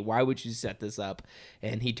for me. Why would you set this up?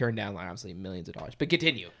 And he turned down, like, obviously, millions of dollars. But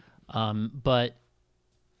continue. But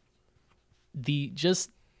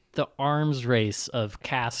the arms race of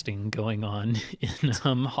casting going on in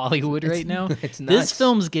Hollywood right now. It's This nuts.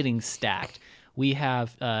 film's getting stacked. We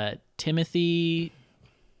have Timothy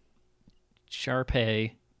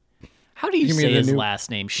Chalamet. How do you You mean say the his new-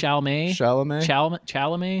 last name? Chalamet? Chalamet?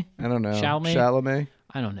 Chalamet? I don't know. Chalamet?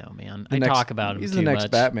 I don't know, man. I Next- talk about him He's too the next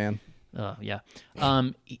much. Batman. Oh, yeah.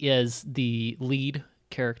 He is the lead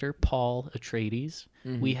character, Paul Atreides.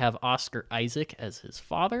 We have Oscar Isaac as his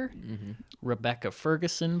father. Rebecca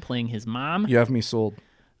Ferguson playing his mom. You have me sold.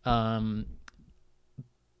 Javier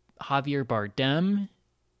Bardem.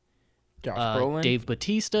 Josh Brolin. Dave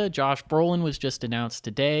Bautista. Josh Brolin was just announced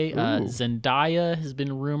today. Zendaya has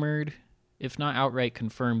been rumored, if not outright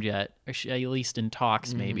confirmed yet, or at least in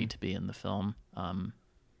talks maybe to be in the film.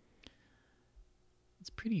 It's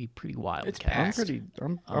pretty wild. It's cast.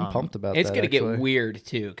 I'm pumped about It's that. going to get actually. weird,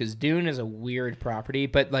 too, because Dune is a weird property.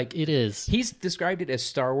 But, like, It is. he's described it as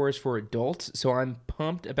Star Wars for adults, so I'm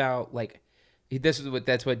pumped about, like,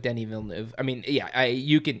 That's what Denny Villeneuve. I mean, yeah,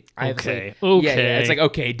 you can. I have to say- Okay. Yeah, it's like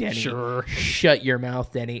okay, Denny, Sure. shut your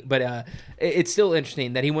mouth, Denny. But it's still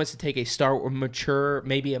interesting that he wants to take a Star Wars mature,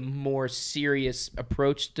 maybe a more serious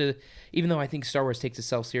approach to. Even though I think Star Wars takes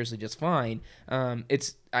itself seriously just fine, I'm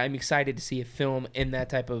excited to see a film in that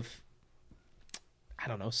type of, I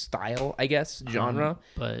don't know, style, I guess, genre.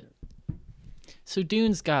 But so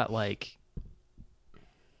Dune's got like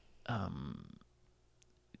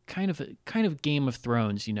kind of Game of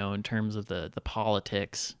Thrones, you know, in terms of the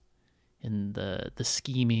politics and the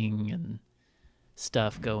scheming and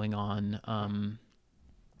stuff going on.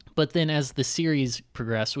 But then as the series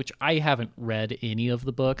progressed, which I haven't read any of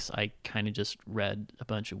the books, I kind of just read a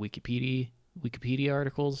bunch of Wikipedia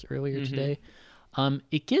articles earlier today.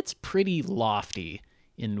 It gets pretty lofty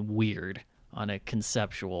and weird on a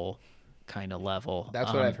conceptual kind of level.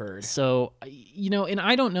 That's what I've heard. So, you know, and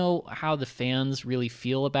I don't know how the fans really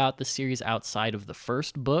feel about the series outside of the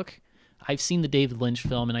first book. I've seen the David Lynch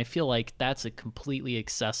film, and I feel like that's a completely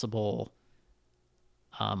accessible,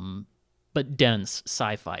 but dense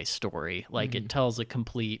sci-fi story. Like, it tells a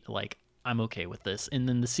complete, like, I'm okay with this. And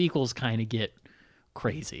then the sequels kind of get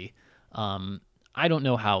crazy. I don't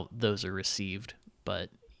know how those are received, but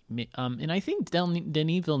and I think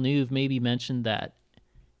Denis Villeneuve maybe mentioned that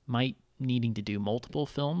might needing to do multiple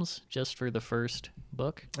films just for the first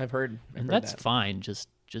book, I've heard that's that. fine. Just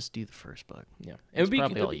do the first book. Yeah, That's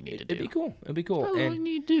probably all you need to do. It'd be cool. It'd be cool. Probably all And you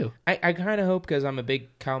need to do. I kind of hope, because I'm a big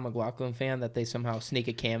Kyle MacLachlan fan, that they somehow sneak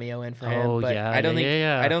a cameo in for him. Oh, But yeah, I don't yeah, think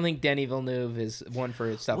yeah. I don't think Denis Villeneuve is one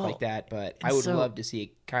for stuff Well, like that. But I and would so- love to see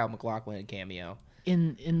a Kyle MacLachlan cameo.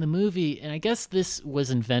 In the movie, and I guess this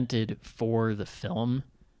was invented for the film,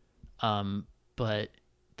 but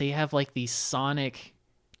they have like these sonic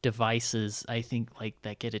devices, I think, like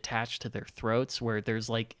that get attached to their throats, where there's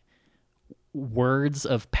like words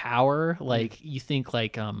of power. Like you think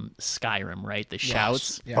like Skyrim, right? The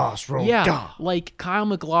shouts. Yeah. Boss Roda. Yeah, like Kyle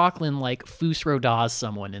MacLachlan like Fus Rodas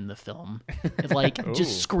someone in the film. It like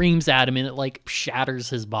just screams at him and it like shatters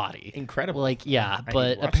his body. Incredible. Like yeah, I need to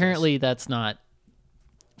but watch apparently that's not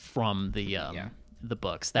from the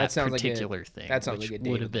books. That sounds like a- particular thing. That sounds which like a would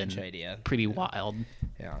David have been Lynch idea. pretty wild.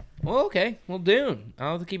 Yeah. Well, okay. Well, Dune.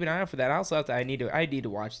 I'll have to keep an eye out for that. I also have to. I need to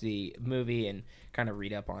watch the movie and kind of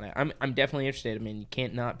read up on it. I'm definitely interested. I mean, you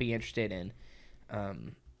can't not be interested in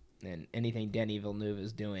anything Denis Villeneuve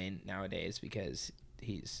is doing nowadays, because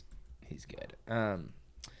he's good. I'm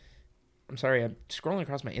sorry. I'm scrolling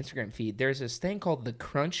across my Instagram feed. There's this thing called the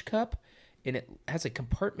Crunch Cup, and it has a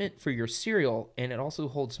compartment for your cereal, and it also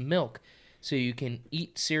holds milk, so you can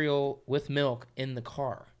eat cereal with milk in the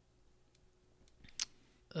car.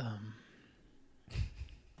 I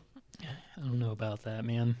don't know about that,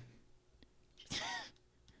 man.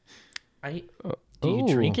 I Do you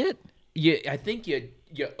drink it? I think you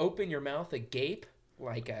open your mouth agape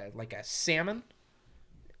like a salmon,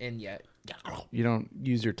 and You don't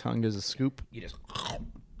use your tongue as a scoop? you just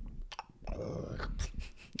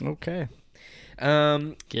Okay.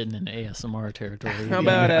 Getting in ASMR territory. How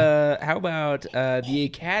about the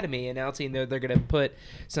Academy announcing that they're going to put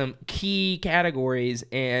some key categories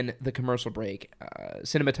in the commercial break?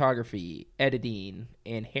 Cinematography, editing,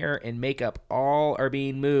 and hair and makeup all are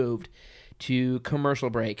being moved to commercial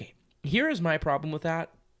break. Here is my problem with that.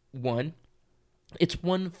 One, it's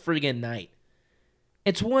one friggin' night.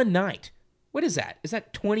 It's one night. What is that? Is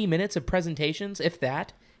that 20 minutes of presentations, if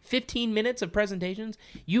that? 15 minutes of presentations?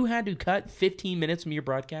 You had to cut 15 minutes from your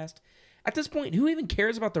broadcast? At this point, who even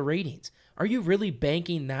cares about the ratings? Are you really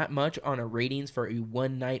banking that much on a ratings for a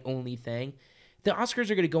one night only thing? The Oscars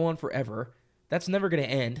are going to go on forever. That's never going to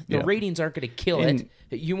end. The Yeah. ratings aren't going to kill it.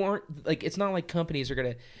 You aren't like, it's not like companies are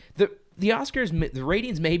going to the Oscars, the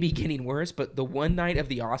ratings may be getting worse, but the one night of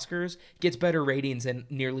the Oscars gets better ratings than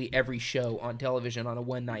nearly every show on television on a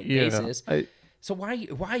one night basis. So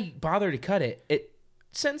why bother to cut it? It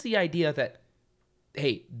sends the idea that,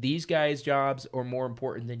 hey, these guys' jobs are more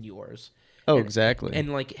important than yours. Oh, exactly.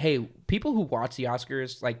 And like, hey, people who watch the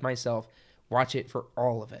Oscars, like myself, watch it for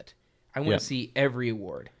all of it. I want to see every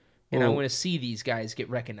award, and I Well- want to see these guys get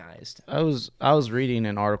recognized. I was reading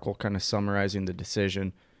an article kind of summarizing the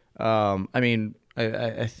decision. I mean,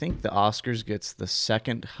 I think the Oscars gets the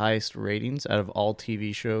second highest ratings out of all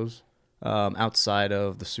TV shows outside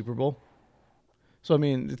of the Super Bowl. So I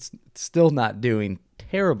mean, it's still not doing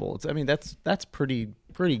terrible. I mean, that's pretty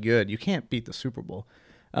good. You can't beat the Super Bowl.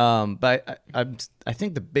 But I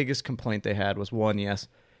think the biggest complaint they had was, one, yes,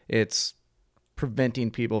 it's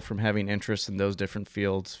preventing people from having interest in those different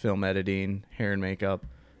fields: film editing, hair and makeup,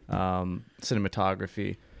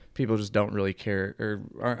 cinematography. People just don't really care, or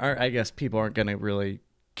I guess people aren't going to really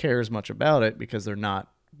care as much about it because they're not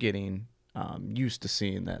getting used to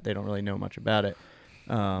seeing that. They don't really know much about it.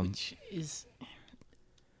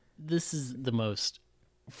 This is the most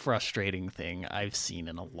frustrating thing I've seen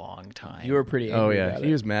in a long time. You were pretty angry Oh yeah, about he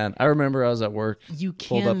it. was mad. I remember I was at work, You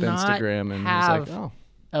pulled up cannot Instagram, and have was like, "Oh,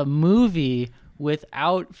 a movie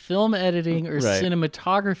without film editing or Right.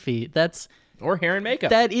 cinematography. Or hair and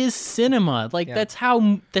makeup. That is cinema. Like Yeah. that's how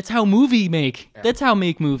movie make. That's how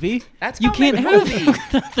make movie. That's you how can't make have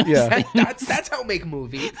movie. yeah." That's how make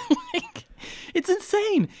movie. like, it's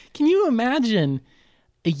insane. Can you imagine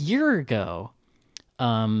a year ago?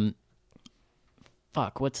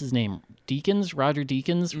 What's his name? Deakins, Roger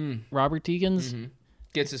Deakins, Robert Deakins,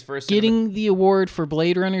 Gets his first getting the award for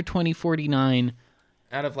Blade Runner 2049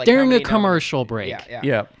 out of like during how a many commercial break. Yeah.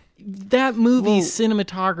 Yeah. That movie's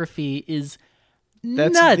cinematography is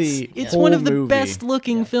That's nuts. the It's whole one of the movie. best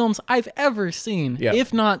looking films I've ever seen, Yeah.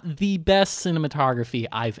 if not the best cinematography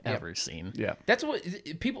I've ever seen. Yeah. That's what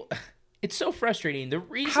people. It's so frustrating. The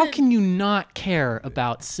reason. How can you not care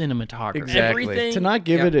about cinematography? Exactly. Everything- To not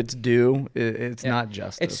give yeah. it its due, it's not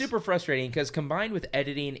justice. It's super frustrating because combined with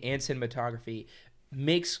editing and cinematography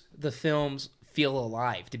makes the films feel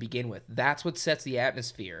alive to begin with. That's what sets the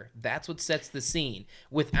atmosphere. That's what sets the scene.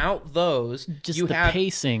 Without those, Just you the have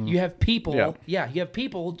pacing. You have people. Yeah. You have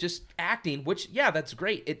people just acting. Which that's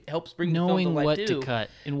great. It helps bring Knowing the film to what life to too.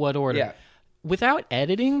 cut in what order. Yeah. Without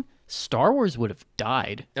editing, Star Wars would have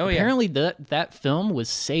died. Oh, yeah. Apparently that film was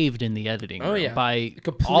saved in the editing Oh room yeah, by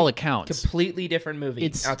all accounts. completely different movie.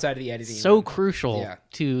 It's outside of the editing. So room. crucial Yeah.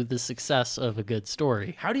 to the success of a good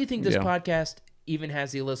story. How do you think this Yeah. podcast even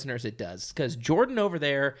has the listeners it does? Because Jordan over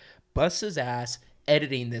there busts his ass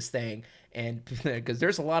editing this thing, and because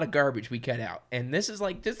there's a lot of garbage we cut out, and this is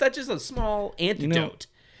like that's just a small antidote.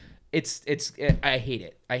 I hate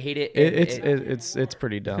it. I hate it. It's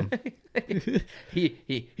pretty dumb.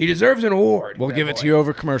 he deserves an award. We'll that give it boy. to you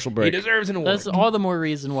over commercial He break. deserves an award. That's all the more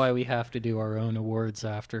reason why we have to do our own awards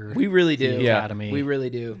after We really do. the Yeah. Academy. We really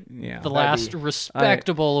do. Yeah. the that'd last be-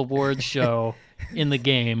 respectable awards show in the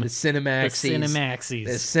game. The The Cinemaxies. Cinemaxies.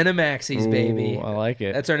 The Cinemaxies, baby. Ooh, I like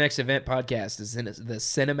it. That's our next event podcast. Is the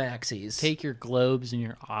Cinemaxies. Take your Globes and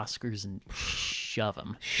your Oscars and shove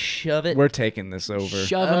them. shove it. We're taking this over.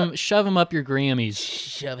 Shove them up your Grammys.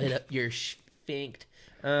 Shove it up your sphinct.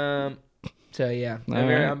 So yeah, All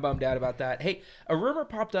right. I'm bummed out about that. Hey, a rumor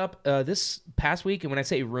popped up this past week, and when I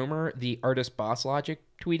say rumor, the artist Boss Logic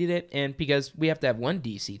tweeted it, and because we have to have one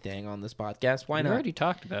DC thing on this podcast, why We not? already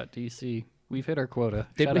talked about DC. We've hit our quota.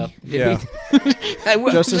 Did Shut we? up. Did Yeah. we? I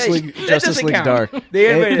will Justice say, League. that Justice doesn't League's count. dark.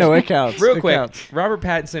 No, it counts. Real It quick, counts. Robert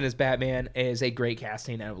Pattinson as Batman is a great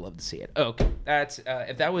casting. I would love to see it. Okay, that's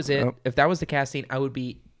if that was it. Oh. If that was the casting, I would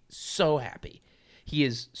be so happy. He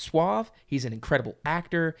is suave. He's an incredible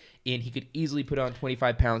actor, and he could easily put on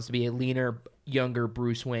 25 pounds to be a leaner, younger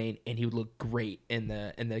Bruce Wayne, and he would look great in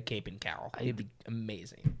the cape and cowl. It'd be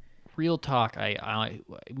amazing. Real talk.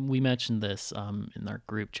 We mentioned this in our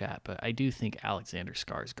group chat, but I do think Alexander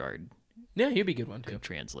Skarsgård Yeah, he'd be a good one too. could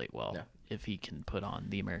translate well Yeah. if he can put on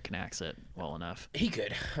the American accent well enough. He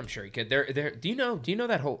could. I'm sure he could. Do you know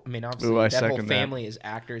that whole? I mean, obviously, Ooh, I that whole second that. family is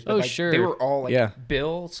actors. But Oh, like, sure. They were all like Yeah.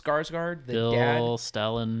 Bill Skarsgård, the Bill, dad.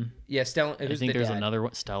 Stellan. Yeah, Stellan. I Who's think the there's dad? another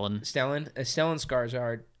one. Stellan. Stellan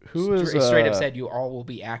Skarsgård, Who is, straight up uh, said you all will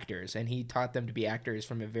be actors, and he taught them to be actors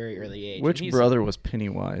from a very early age. Which And he's- brother was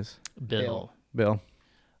Pennywise? Bill. Bill.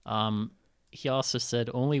 He also said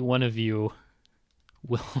only one of you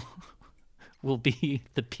will will be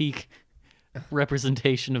the peak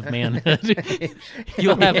representation of manhood.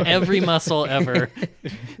 You'll have every muscle ever.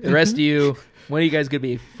 The rest of you, one of you guys gonna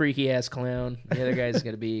be a freaky ass clown. The other guy's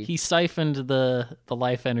gonna be. He siphoned the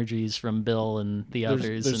life energies from Bill and the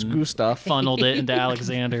others There's and Gustav. funneled it into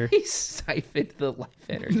Alexander. He siphoned the life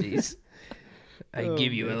energies. I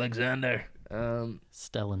give you Alexander.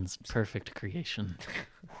 Stellan's perfect creation.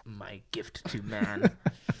 My gift to man.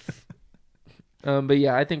 But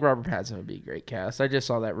yeah, I think Robert Pattinson would be a great cast. I just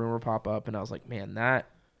saw that rumor pop up, and I was like, man, that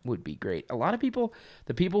would be great. A lot of people,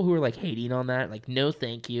 the people who are like hating on that, like, no,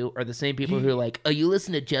 thank you, are the same people who are like, oh, you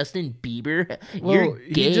listen to Justin Bieber? You're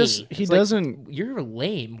gay. he It's like, doesn't. you're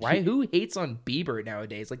lame. Why? Who hates on Bieber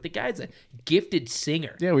nowadays? Like, the guy's a gifted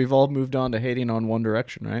singer. Yeah, we've all moved on to hating on One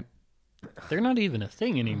Direction, right? They're not even a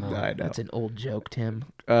thing anymore. I know. That's an old joke, Tim.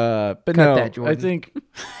 But Cut no, that, Jordan. I think.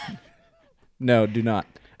 No, do not.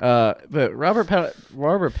 But Robert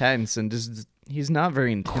Pattinson he's not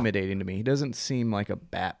very intimidating to me. He doesn't seem like a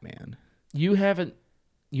Batman. You haven't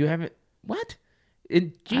what?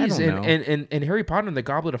 And geez, I don't know. and Harry Potter and the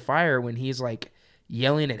Goblet of Fire when he's like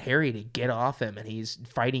yelling at Harry to get off him and he's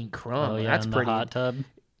fighting Crumb. Oh yeah, That's in the pretty hot tub.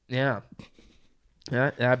 Yeah.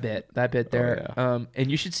 That bit there. Oh,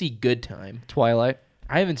 And you should see Good Time. Twilight.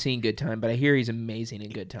 I haven't seen Good Time, but I hear he's amazing in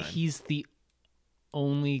Good Time. He's the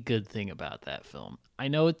only good thing about that film. I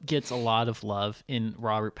know it gets a lot of love, and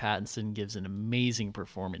Robert Pattinson gives an amazing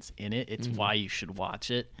performance in it. It's why you should watch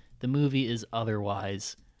it. The movie is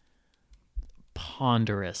otherwise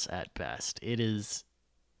ponderous at best. It is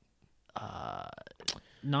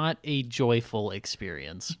not a joyful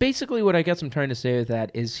experience. Basically, what I guess I'm trying to say with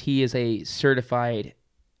that is he is a certified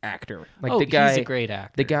actor. Like He's a great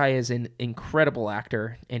actor. The guy is an incredible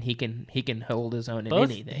actor, and he can hold his own in Both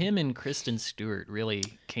anything. him and Kristen Stewart really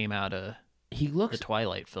came out of He looks. the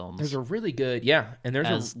Twilight films There's a really good and there's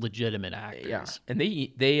as legitimate actors. yeah, and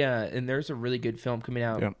and there's a really good film coming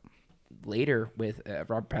out Yep. later with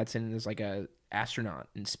Robert Pattinson as like a astronaut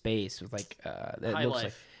in space with like that High looks Life.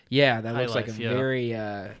 like that High looks like Life,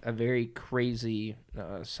 a very crazy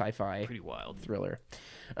sci-fi Pretty wild. thriller.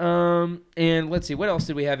 And let's see, what else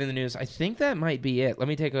did we have in the news? I think that might be it. Let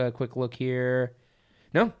me take a quick look here.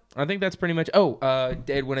 No, I think that's pretty much. I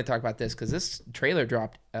did want to talk about this because this trailer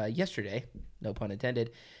dropped yesterday. No pun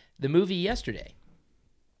intended. The movie Yesterday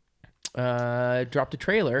dropped a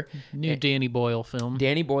trailer. New Danny Boyle film.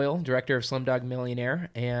 Danny Boyle, director of Slumdog Millionaire,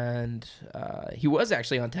 and he was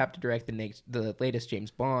actually on tap to direct the latest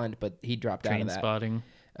James Bond, but he dropped out of that. Trainspotting.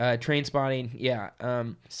 Trainspotting, yeah,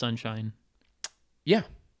 Sunshine. yeah.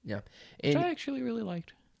 Which And I actually really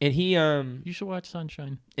liked. he You should watch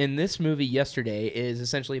Sunshine. in this movie Yesterday is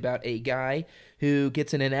essentially about a guy who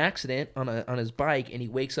gets in an accident on his bike, and he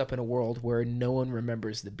wakes up in a world where no one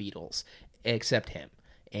remembers the Beatles except him,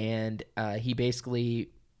 and he basically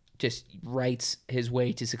just writes his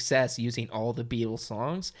way to success using all the Beatles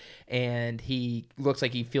songs, and he looks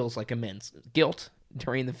like he feels like immense guilt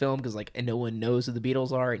during the film because like no one knows who the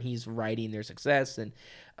Beatles are, and he's writing their success, and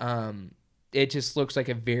it just looks like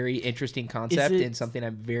a very interesting concept it and something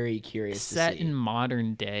I'm very curious to Set see. in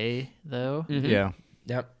modern day, though. Yeah.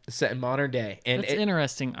 Yep, set in modern day, and That's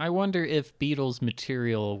interesting. I wonder if Beatles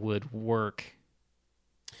material would work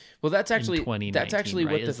well, that's in actually 2019.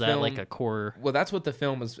 what right? the Is film. that like a core? Well, that's what the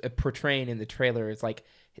film was portraying in the trailer. It's like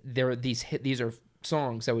there are these are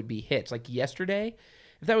songs that would be hits. Like Yesterday,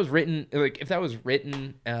 if that was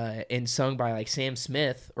written and sung by like Sam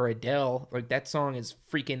Smith or Adele, like that song is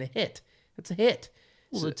freaking a hit. It's a hit.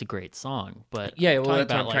 Well, it's a great song, but Yeah, well, talking that's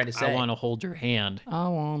what about, I'm trying to say. I want to hold your hand. I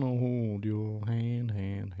wanna hold your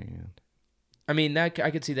hand. I mean, that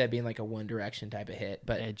I could see that being like a One Direction type of hit,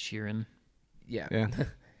 but Ed Sheeran. yeah. Yeah.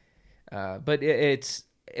 But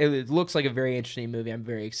it looks like a very interesting movie. I'm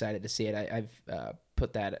very excited to see it. I've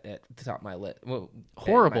put that at the top of my list. Well,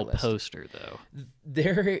 Horrible my list. poster though.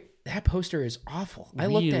 That poster is awful. I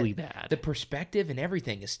looked Really at bad. the perspective and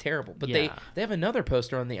everything is terrible. But Yeah. they have another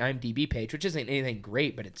poster on the IMDb page, which isn't anything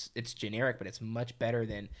great, but it's generic, but it's much better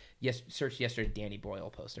than search Yesterday Danny Boyle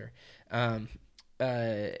poster.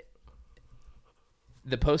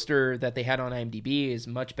 The poster that they had on IMDb is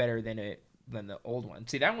much better than the old one.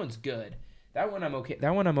 See, that one's good. That one I'm okay.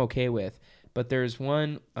 That one I'm okay with. But there's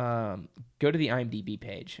one. Go to the IMDb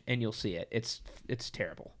page and you'll see it. It's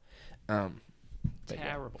terrible. But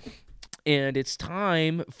yeah. Terrible. And it's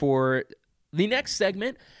time for the next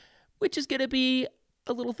segment, which is going to be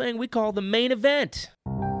a little thing we call the main event.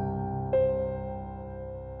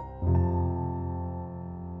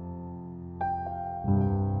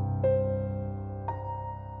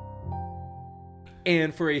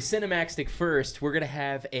 And for a Cinemaxtic first, we're going to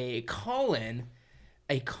have a call-in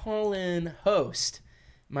host,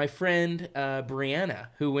 my friend Brianna,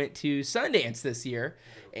 who went to Sundance this year,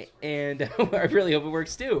 and I really hope it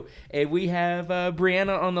works too. And we have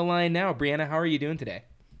Brianna on the line now. Brianna, how are you doing today?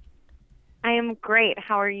 I am great.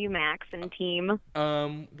 How are you, Max and team?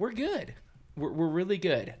 We're good. We're really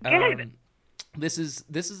good. Good. This is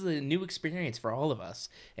a new experience for all of us,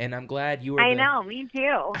 and I'm glad you were. I know, me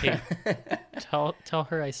too. Tell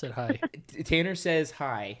her I said hi. Tanner says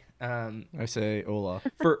hi. I say hola.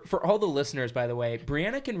 For all the listeners, by the way,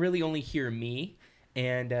 Brianna can really only hear me,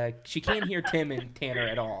 and she can't hear Tim and Tanner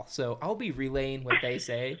at all. So I'll be relaying what they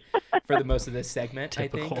say for the most of this segment.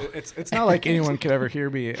 Typical. I think. It's not like anyone could ever hear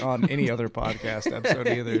me on any other podcast episode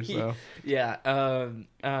either. So Yeah.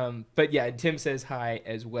 But yeah, Tim says hi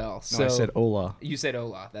as well. no, So I said hola. you said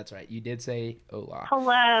hola. That's right. You did say hola.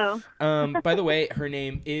 Hello. By the way, her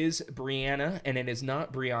name is Brianna, and it is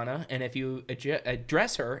not Brianna. And if you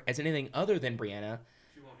address her as anything other than Brianna,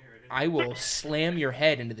 I will slam your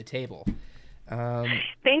head into the table.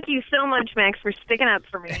 Thank you so much, Max, for sticking up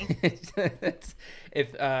for me.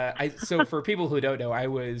 So for people who don't know, I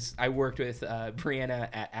worked with Brianna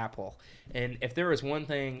at Apple, and if there was one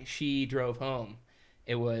thing she drove home,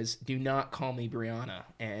 it was "Do not call me Brianna,"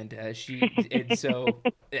 and and so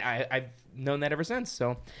I've known that ever since.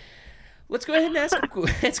 So let's go ahead and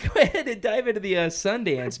let's go ahead and dive into the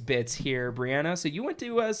Sundance bits here, Brianna. So you went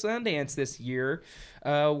to Sundance this year.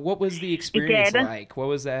 What was the experience like? What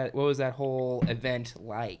was that whole event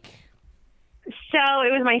like? So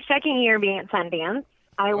it was my second year being at Sundance.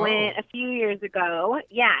 I went a few years ago.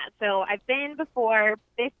 Yeah, so I've been before.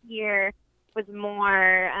 This year was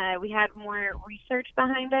more, we had more research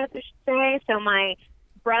behind us, I should say. So my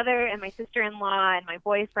brother and my sister-in-law and my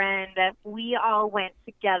boyfriend, we all went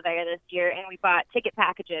together this year, and we bought ticket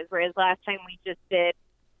packages, whereas last time we just did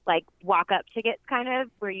like walk-up tickets kind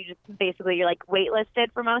of, where you just basically, you're like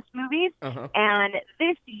waitlisted for most movies. And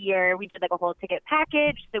this year we did like a whole ticket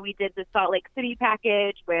package. So we did the Salt Lake City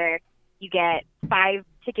package where you get 5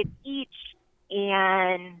 tickets each,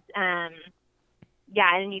 and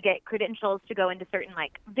and you get credentials to go into certain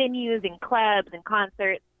like venues and clubs and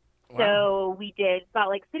concerts. Wow. So we did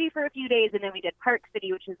Salt Lake City for a few days, and then we did Park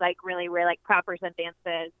City, which is like really where like proper Sundance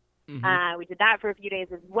is. We did that for a few days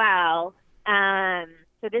as well.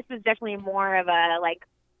 So this was definitely more of a like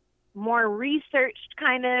more researched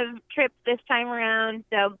kind of trip this time around.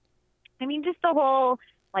 So, I mean, just the whole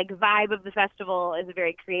like vibe of the festival is a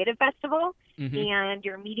very creative festival, and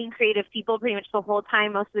you're meeting creative people pretty much the whole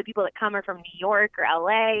time. Most of the people that come are from New York or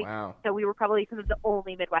LA. Wow. So we were probably some of the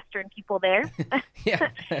only Midwestern people there.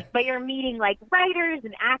 Yeah. But you're meeting like writers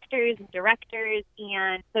and actors and directors,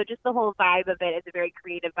 and so just the whole vibe of it is a very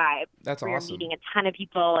creative vibe. That's where awesome. You're meeting a ton of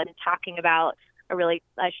people and talking about a really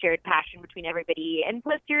shared passion between everybody. And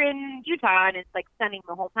plus you're in Utah, and it's like stunning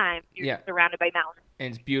the whole time. You're surrounded by mountains.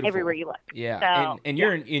 And it's beautiful everywhere you look. Yeah. So, and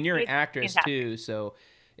you're an actress fantastic. too. So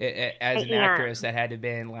as an actress, that had to have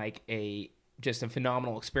been like just a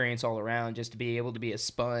phenomenal experience all around, just to be able to be a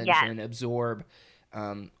sponge and absorb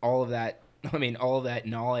all of that. I mean, all of that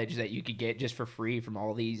knowledge that you could get just for free from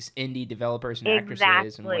all these indie developers and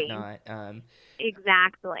actresses and whatnot.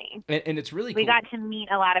 Exactly. And it's really cool. We got to meet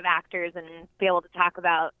a lot of actors and be able to talk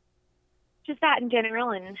about just that in general,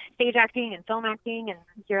 and stage acting and film acting, and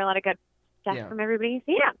hear a lot of good stuff from everybody.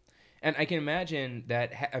 So, yeah. And I can imagine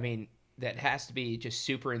that, that has to be just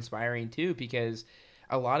super inspiring too, because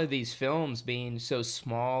a lot of these films being so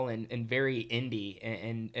small and very indie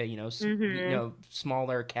and you know,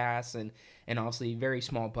 smaller casts and obviously very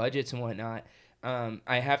small budgets and whatnot.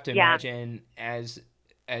 I have to imagine as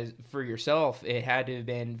for yourself, it had to have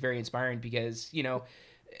been very inspiring, because, you know,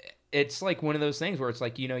 it's like one of those things where it's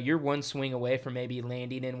like, you know, you're one swing away from maybe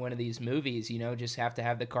landing in one of these movies, you know, just have to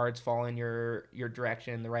have the cards fall in your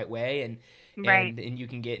direction the right way. And you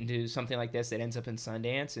can get into something like this that ends up in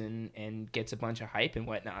Sundance and gets a bunch of hype and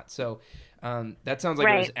whatnot. So that sounds like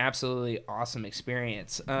it was an absolutely awesome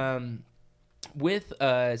experience. With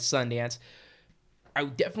Sundance, I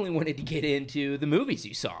definitely wanted to get into the movies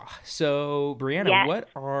you saw. So, Brianna, what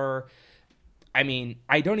are... I mean,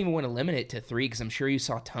 I don't even want to limit it to 3, because I'm sure you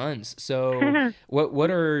saw tons. So what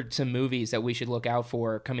are some movies that we should look out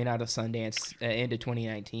for coming out of Sundance into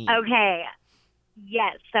 2019? Okay.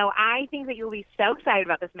 Yes. So I think that you'll be so excited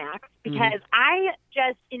about this, Max, because I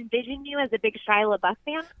just envisioned you as a big Shia LaBeouf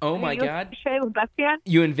fan. Oh, my God. Shia LaBeouf fan?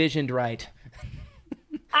 You envisioned right.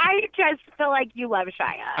 I just feel like you love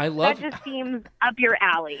Shia. That just seems up your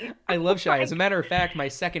alley. I love Shia. As a matter of fact, my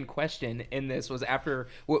second question in this was after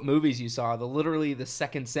what movies you saw. Literally the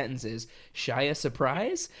second sentence is, Shia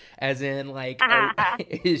surprise? As in, like,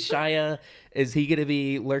 is he going to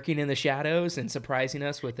be lurking in the shadows and surprising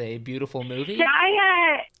us with a beautiful movie?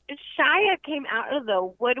 Shia came out of the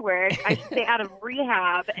woodwork, I should say out of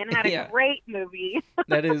rehab, and had a great movie.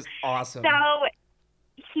 That is awesome. So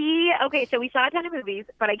we saw a ton of movies,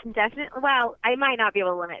 but I can definitely, I might not be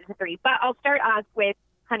able to limit it to 3, but I'll start off with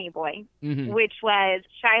Honey Boy, which was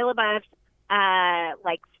Shia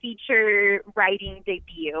LaBeouf's feature writing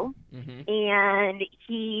debut. And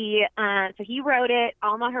he wrote it.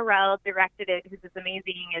 Alma Harrell directed it, who's this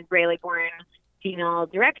amazing Israeli-born female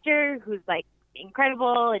director who's like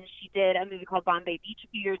incredible, and she did a movie called Bombay Beach a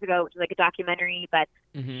few years ago, which is like a documentary, but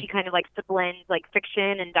she kind of likes to blend like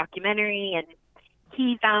fiction and documentary. And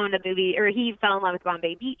he fell in love with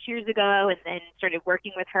Bombay Beach years ago, and then started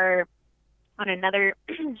working with her on another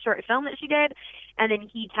short film that she did. And then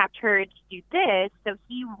he tapped her to do this. So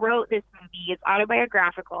he wrote this movie. It's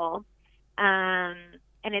autobiographical. And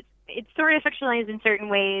it's sort of fictionalized in certain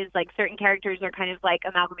ways. Like certain characters are kind of like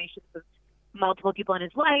amalgamations of multiple people in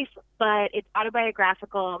his life, but it's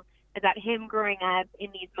autobiographical about him growing up in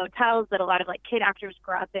these motels that a lot of like kid actors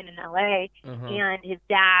grow up in LA, and his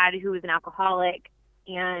dad, who was an alcoholic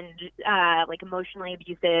and like emotionally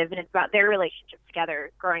abusive, and it's about their relationship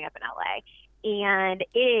together growing up in LA. and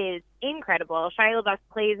it is incredible. Shia LaBeouf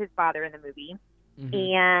plays his father in the movie,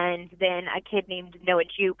 and then a kid named Noah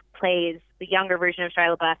Jupe plays the younger version of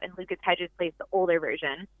Shia LaBeouf, and Lucas Hedges plays the older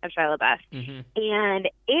version of Shia LaBeouf. And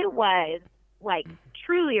it was like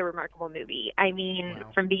truly a remarkable movie. I mean,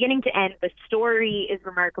 from beginning to end, the story is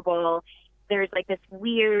remarkable. There's like this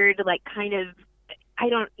weird, like kind of, I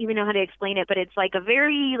don't even know how to explain it, but it's like a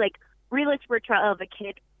very like realistic portrayal of a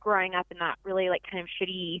kid growing up in that really like kind of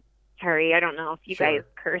shitty. Sorry, I don't know if you guys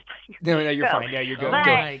curse. No, you're fine. Yeah, you're good. Oh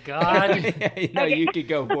my God. No, you could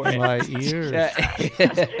go for it. My ears.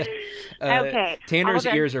 Okay. Tanner's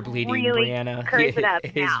ears are bleeding, really Brianna. Curse it up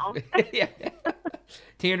now. Yeah.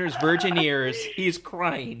 Tanner's virgin ears. He's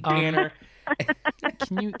crying. Tanner.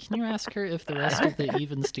 Can you ask her if the rest of the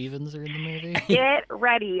Even Stevens are in the movie? Get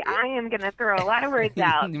ready. I am going to throw a lot of words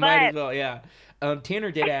out. You might as well, yeah. Tanner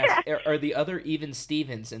did ask, are the other Even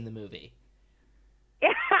Stevens in the movie?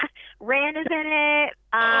 Yeah. Rand is in it.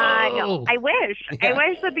 No, I wish. Yeah. I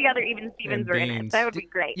wish that the other Even Stevens And were in it. Beans. That would be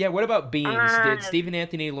great. Yeah, what about Beans? Did Stephen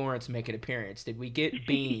Anthony Lawrence make an appearance? Did we get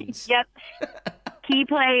Beans? Yep. He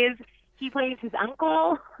plays his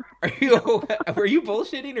uncle. Were you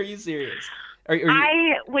bullshitting or are you serious? Are you...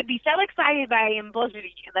 I would be so excited by him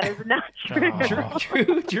bullshitting you. That is not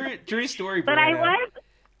true. True story, But Brianna.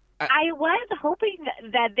 I was hoping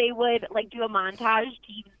that they would like do a montage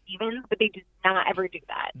to Even Stevens, but they did not ever do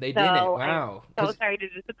that. They so didn't. Wow. I'm so sorry to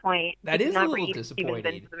disappoint. That They did is a not little bring Even Stevens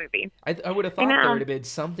disappointing. into the movie. I would have thought know. there would have been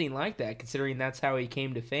something like that, considering that's how he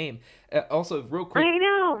came to fame. Also, I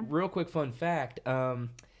know. real quick fun fact.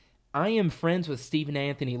 I am friends with Stephen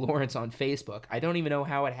Anthony Lawrence on Facebook. I don't even know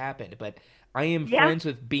how it happened, but I am friends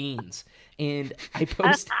with Beans, and I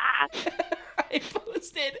posted.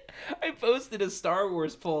 I posted a Star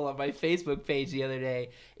Wars poll on my Facebook page the other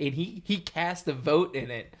day, and he cast a vote in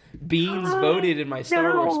it. Beans voted in my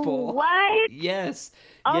Star Wars poll. What? Yes.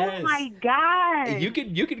 Oh yes. my God. You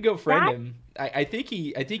could go friend him. I think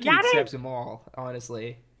he accepts them all.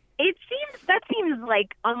 Honestly. That seems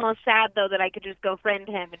like almost sad though that I could just go friend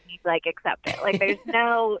him and he's like accept it. Like there's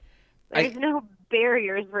no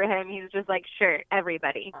barriers for him. He's just like, sure,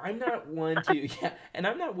 everybody. I'm not one to and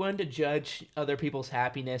I'm not one to judge other people's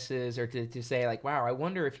happinesses or to say like, wow, I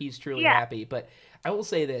wonder if he's truly happy. But I will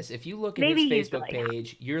say this: if you look at his Facebook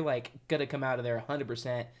page, you're like gonna come out of there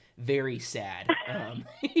 100% very sad.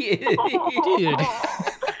 Dude.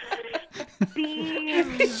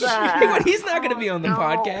 Beans. He's not going to be on the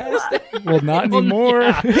podcast. Well, not anymore.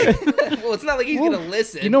 Well, it's not like he's going to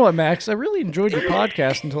listen. You know what, Max? I really enjoyed your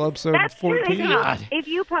podcast until episode That's 14. True. If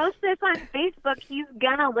you post this on Facebook, he's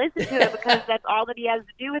gonna listen to it because that's all that he has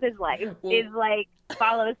to do with his life is like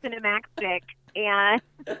follow Cinemaxtic, and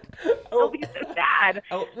he'll be so sad.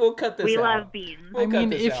 We'll cut this out. We love Beans. I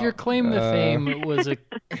mean, if your claim to fame was a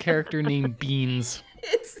character named Beans,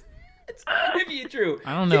 it's maybe true.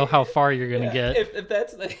 I don't know how far you're gonna get.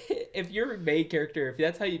 If your main character, if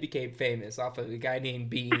that's how you became famous off of a guy named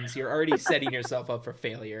Beans, you're already setting yourself up for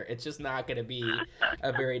failure. It's just not going to be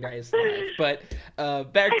a very nice life. But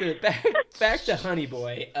back to Honey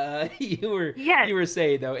Boy. You were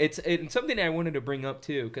saying though, it's something I wanted to bring up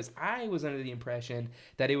too, because I was under the impression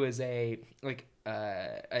that it was a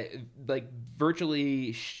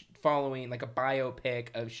virtually following like a biopic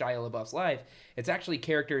of Shia LaBeouf's life. It's actually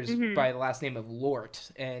characters by the last name of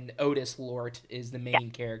Lort, and Otis Lort is the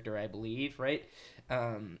main character, I believe, right?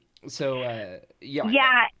 It's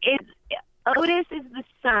Otis is the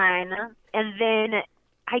son, and then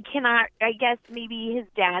I guess maybe his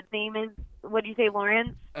dad's name is, what do you say,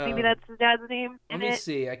 Lawrence? Maybe that's his dad's name. Let me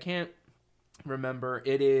see. I can't remember.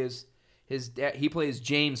 It is his dad. He plays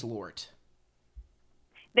James Lort.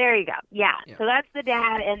 There you go. Yeah. So that's the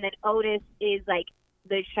dad, and then Otis is like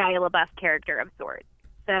the Shia LaBeouf character of sorts.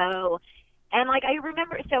 So, and like I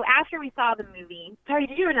remember, so after we saw the movie, sorry,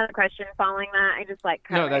 did you have another question following that? I just like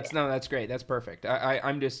that's great. That's perfect.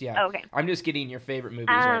 I'm just Okay. I'm just getting your favorite movies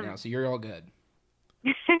right now, so you're all good.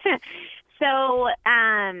 So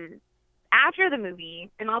after the movie,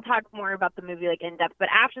 and I'll talk more about the movie like in depth, but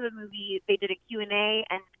after the movie, they did a Q&A,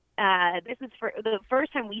 and this is for the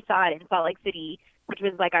first time we saw it in Salt Lake City, which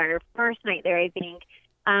was like our first night there, I think.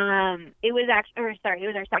 It was our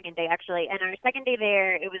second day actually, and our second day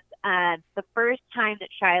there, it was the first time that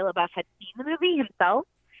Shia LaBeouf had seen the movie himself.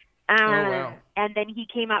 Wow. And then he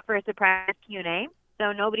came out for a surprise Q&A,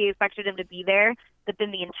 so nobody expected him to be there. But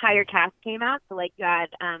then the entire cast came out, so like you had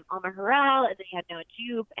Alma Harrell, and then you had Noah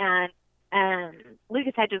Jupe, and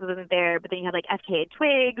Lucas Hedges wasn't there, but then you had like FKA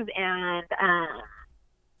Twigs, and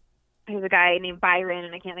there's a guy named Byron,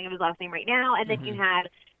 and I can't think of his last name right now. And then you had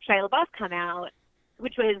Shia LaBeouf come out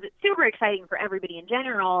which was super exciting for everybody in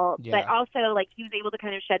general. Yeah. But also, like, he was able to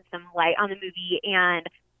kind of shed some light on the movie. And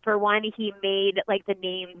for one, he made like the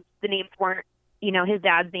names weren't, you know, his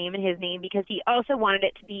dad's name and his name, because he also wanted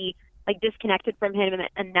it to be like disconnected from him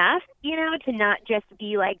enough, you know, to not just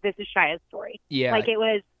be like, this is Shia's story. Yeah. Like, it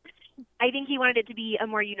was, I think he wanted it to be a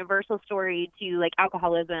more universal story to like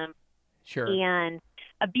alcoholism Sure. and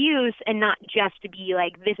abuse, and not just to be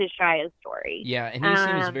like, this is Shia's story. Yeah, and he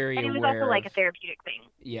seems very and it was aware also like a of- therapeutic thing.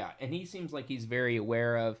 Yeah, and he seems like he's very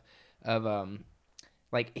aware of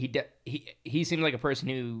like he seems like a person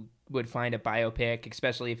who would find a biopic,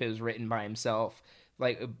 especially if it was written by himself,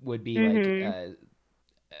 like would be like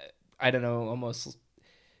I don't know, almost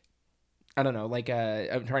I don't know, like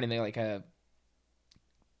I'm trying to think like a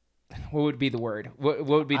what would be the word? What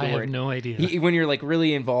would be the I word? have no idea. When you're like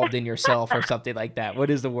really involved in yourself or something like that. What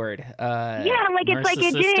is the word? Yeah, like it's like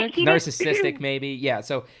it didn't. he Narcissistic, maybe. Yeah.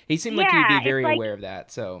 So he seemed like he'd Yeah, be very it's like- aware of that.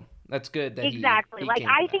 So that's good that exactly. he Like, came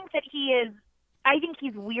to I that. think that he is. I think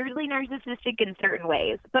he's weirdly narcissistic in certain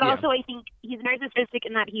ways, but Yeah. also I think he's narcissistic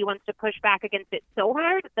in that he wants to push back against it so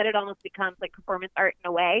hard that it almost becomes like performance art in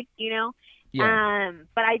a way, you know? Yeah.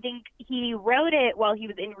 But I think he wrote it while he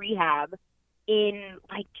was in rehab in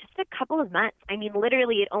like just a couple of months. I mean,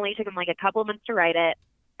 literally, it only took him like a couple of months to write it.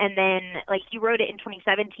 And then, like, he wrote it in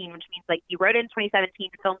 2017, which means, like, he wrote it in 2017,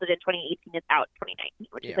 filmed it in 2018, it's out in 2019,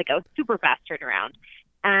 which Yeah. is, like, a super fast turnaround.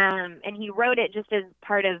 And he wrote it just as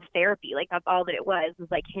part of therapy. Like, that's all that it was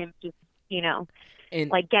like him just, you know, And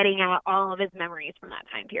like, getting out all of his memories from that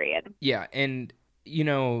time period. yeah, and you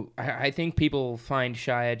know, I think people find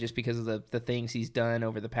Shia just because of the things he's done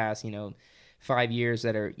over the past, 5 years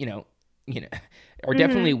that are, are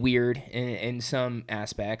definitely weird in some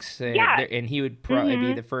aspects. Yeah. And he would probably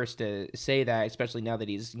be the first to say that, especially now that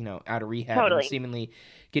he's, out of rehab Totally. and seemingly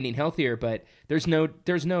getting healthier. But there's no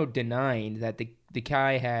denying that the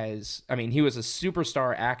guy has. I mean, he was a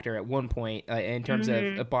superstar actor at one point in terms of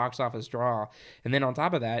a box office draw, and then on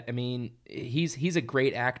top of that, I mean, he's a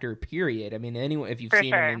great actor. Period. I mean, anyone if you've For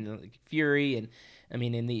seen sure. him in like, Fury and. I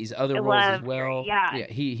mean, in these other I roles as love well. Fury, yeah.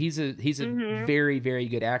 He's a very, very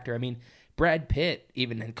good actor. I mean, Brad Pitt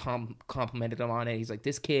even complimented him on it. He's like,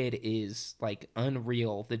 this kid is like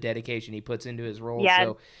unreal, the dedication he puts into his role. Yeah.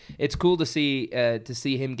 So it's cool to see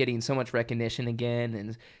him getting so much recognition again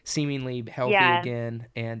and seemingly healthy Yeah. again,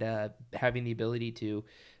 and having the ability to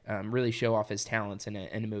really show off his talents in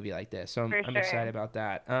a movie like this. So For I'm sure. excited about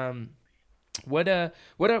that. What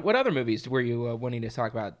other movies were you wanting to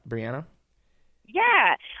talk about, Brianna?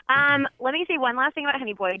 Yeah. Let me say one last thing about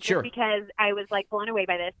Honey Boy, just Sure. because I was like blown away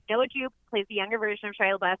by this. Noah Jupe plays the younger version of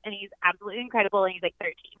Shia LaBeouf, and he's absolutely incredible, and he's like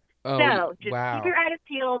 13. Oh, So just wow. keep your eyes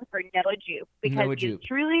peeled for Noah Jupe, because Noah he's Jupe.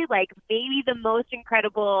 truly like maybe the most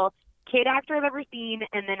incredible kid actor I've ever seen.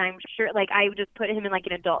 And then I'm sure, like, I would just put him in like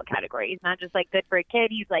an adult category. He's not just like good for a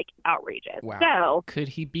kid; he's like outrageous. Wow. So Could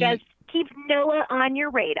he be? just keep Noah on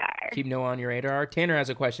your radar. Keep Noah on your radar. Tanner has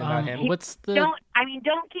a question about him. What's the?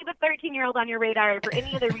 Don't keep a 13-year-old on your radar for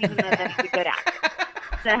any other reason than that he's a good actor.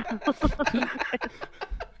 So,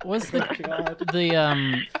 Was the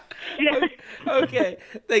Okay,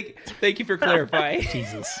 thank you for clarifying.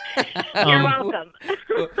 Jesus? you're welcome.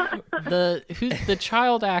 The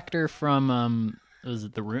child actor from was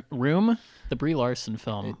it the Room, the Brie Larson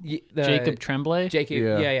film? Jacob Tremblay. Jacob,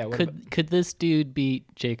 Yeah. yeah. What about- Could this dude beat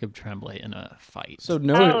Jacob Tremblay in a fight? So Oh,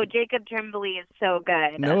 Noah Jacob Tremblay is so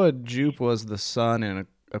good. Noah Jupe was the son in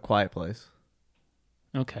a Quiet Place.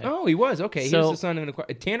 Okay. Oh, he was okay. He So- was the son of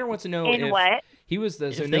an. Tanner wants to know In if what? he was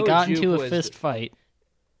the. So If they Noah got Jupe into a was fist fight,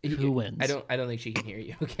 he- who wins? I don't think she can hear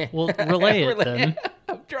you. Okay. Well, relay it then.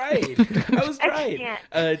 I'm trying. I was I trying.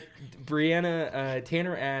 can't. Brianna,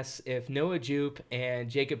 Tanner asks if Noah Jupe and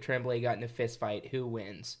Jacob Tremblay got in a fist fight, who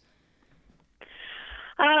wins?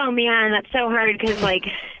 Oh man, that's so hard because like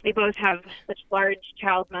they both have such large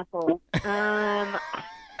child muscles.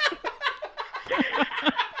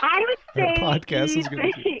 I would Our say podcast is going to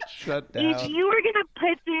if, be shut if down. you were gonna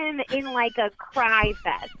put them in like a cry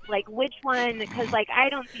fest, like which one? Because like I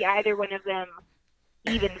don't see either one of them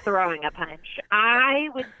even throwing a punch. I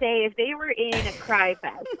would say if they were in a cry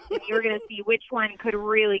fest, and you were gonna see which one could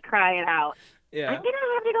really cry it out. Yeah. I'm gonna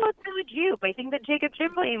have to go with Noah Jupe. I think that Jacob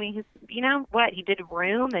Tremblay. I mean, he's, you know what? He did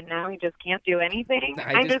Room, and now he just can't do anything.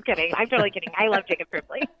 I'm just kidding. I'm totally kidding. I love Jacob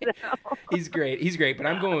Tremblay. So. He's great, but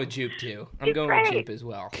I'm going with Jupe too. I'm He's going with great. Jupe as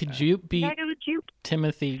well. Could Jupe beat Gotta go with Jupe.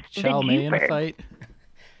 Timothy The Chalamet in a Juper. fight?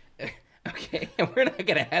 Okay, we're not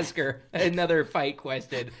gonna ask her another fight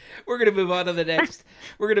question. We're gonna move on to the next.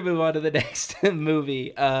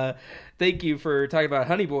 Movie. Thank you for talking about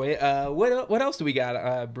Honey Boy. What else do we got,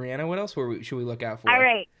 Brianna? What else should we look out for? All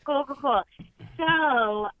right, cool. So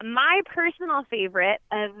So my personal favorite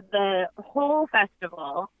of the whole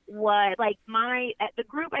festival was like the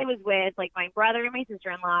group I was with, like my brother and my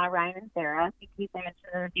sister-in-law, Ryan and Sarah, in case I mention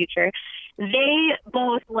them in the future. They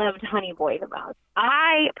both loved Honey Boy the most.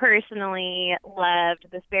 I personally loved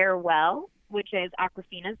The Farewell, which is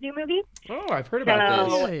Awkwafina's new movie. Oh, I've heard about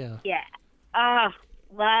So- this.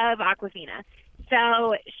 Love Awkwafina.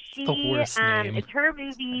 So she, The worst name. it's her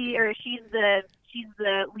movie, or she's the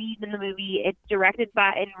lead in the movie. It's directed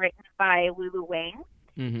by and written by Lulu Wang,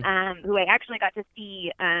 Mm-hmm. who I actually got to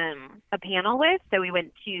see a panel with. So we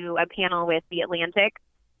went to a panel with The Atlantic,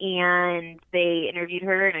 and they interviewed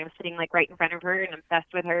her, and I was sitting like right in front of her, and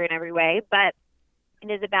obsessed with her in every way. But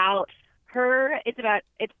it is about her. It's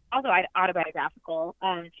also autobiographical to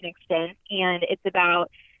an extent, and it's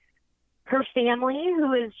about her family,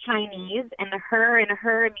 who is Chinese, and her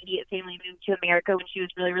immediate family moved to America when she was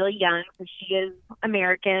really, really young. So she is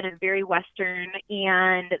American and very Western.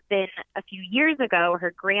 And then a few years ago,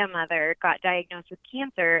 her grandmother got diagnosed with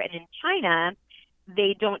cancer. And in China,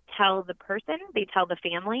 they don't tell the person, they tell the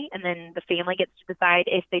family. And then the family gets to decide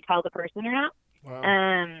if they tell the person or not. Wow.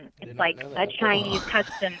 It's not like know a that. Chinese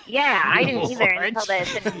custom. Yeah, I didn't either until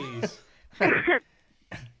this. And Jeez.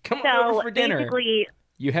 Come on so over for dinner. basically,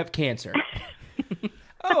 You have cancer.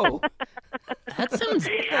 Oh, That sounds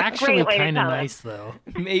actually way to kind of tell it. nice, though.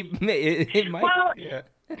 maybe it might. Well, yeah.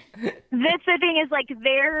 that's the thing is like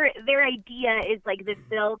their idea is like that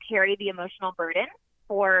they'll carry the emotional burden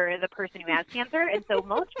for the person who has cancer, and so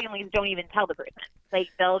most families don't even tell the person. Like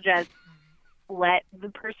they'll just let the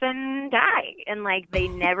person die, and like they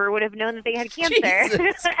never would have known that they had cancer.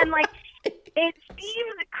 Jesus. And like it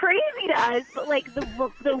seems crazy to us, but like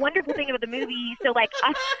the wonderful thing about the movie, so like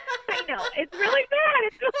I know it's really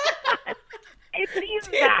bad. It's really bad. It seems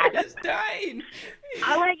Tanner bad. is dying.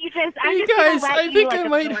 I'll let you just. I'm Hey just gonna guys, let I you, think like, I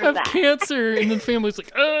might absorb have that. cancer. And the family's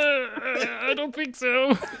like, I don't think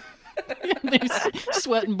so. And they're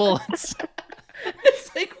sweating bullets.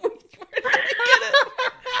 It's like where did we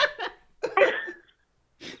get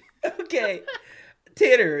it? Okay,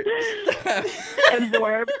 Tanner.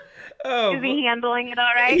 Absorb. Oh, Is he handling it all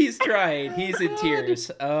right? he's trying. He's in tears.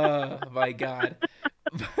 Oh my god.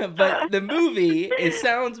 But the movie, it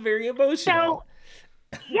sounds very emotional.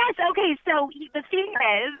 Yes, okay, so the thing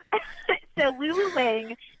is, so Lulu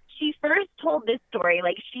Wang, she first told this story,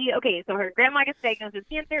 like so her grandma gets diagnosed with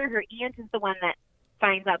cancer, her aunt is the one that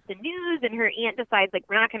finds out the news, and her aunt decides, like,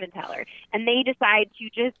 we're not going to tell her. And they decide to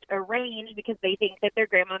just arrange, because they think that their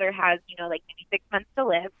grandmother has, like maybe 6 months to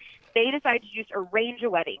live, they decide to just arrange a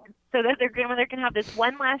wedding so that their grandmother can have this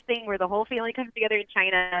one last thing where the whole family comes together in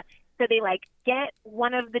China. So they like get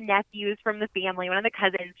one of the nephews from the family, one of the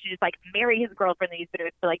cousins, to just like marry his girlfriend that he's been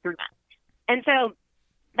with for like 3 months. And so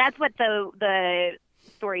that's what the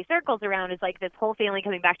story circles around, is like this whole family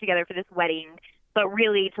coming back together for this wedding, but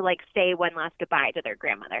really to like say one last goodbye to their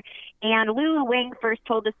grandmother. And Lulu Wang first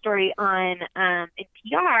told the story on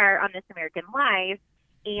NPR on This American Life.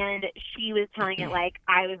 And she was telling it like,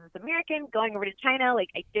 I was this American going over to China. Like,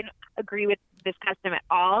 I didn't agree with this custom at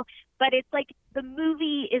all. But it's like the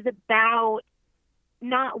movie is about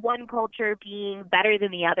not one culture being better than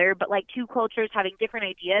the other, but like two cultures having different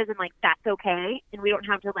ideas, and like that's okay. And we don't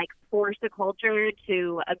have to like force a culture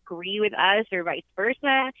to agree with us or vice versa.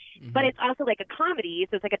 Mm-hmm. But it's also like a comedy.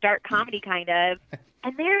 So it's like a dark comedy kind of.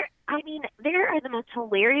 And there are the most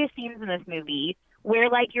hilarious scenes in this movie where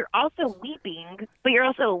like you're also weeping, but you're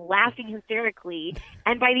also laughing hysterically.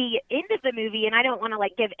 And by the end of the movie, and I don't want to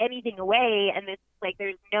like give anything away, and this like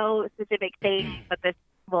there's no specific thing but this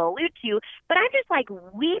will allude to, but I'm just like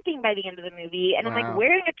weeping by the end of the movie, and I'm Wow. like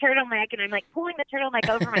wearing a turtleneck, and I'm like pulling the turtleneck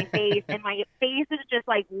over my face, and my face is just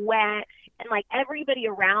like wet, and like everybody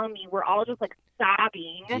around me, we're all just like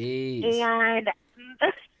sobbing. Jeez. And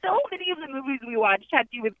so many of the movies we watched had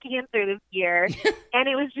to do with cancer this year, and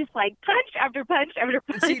it was just like punch after punch after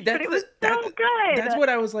punch. See, but it was so good. That's what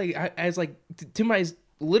I was like. I was like, to my,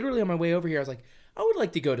 literally on my way over here, I was like, I would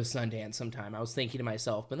like to go to Sundance sometime. I was thinking to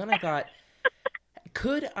myself, but then I thought,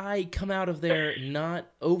 could I come out of there not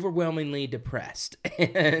overwhelmingly depressed?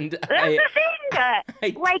 And That's the thing. I-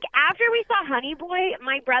 Like after we saw Honey Boy,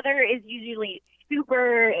 my brother is usually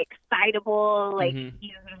super excitable. Like Mhm.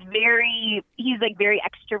 he's like very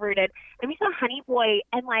extroverted. And we saw Honey Boy,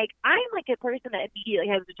 and like I'm like a person that immediately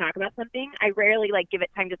has to talk about something. I rarely like give it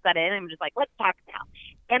time to set in. I'm just like, let's talk now.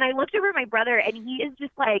 And I looked over at my brother, and he is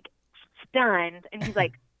just like stunned, and he's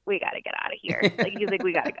like, we gotta get out of here. Like he's like,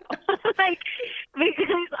 we gotta go. Like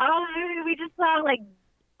because we just saw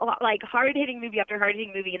like hard hitting movie after hard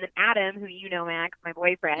hitting movie, and then Adam, who Max, my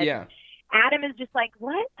boyfriend, yeah. Adam is just like,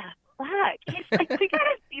 what the fuck? He's like, we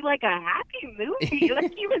gotta see like a happy movie.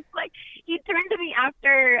 Like he turned to me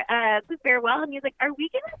after the farewell, and he's like, "Are we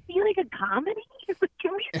gonna see like a comedy?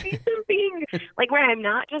 Can we see something like where I'm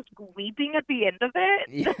not just weeping at the end of it?"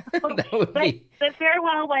 Yeah, that would But be. the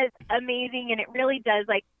farewell was amazing, and it really does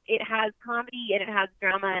like it has comedy and it has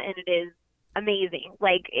drama, and it is amazing.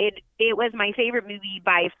 Like it was my favorite movie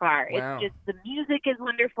by far. Wow. It's just the music is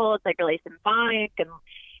wonderful. It's like really symphonic, and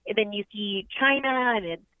then you see China, and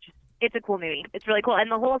it's a cool movie. It's really cool, and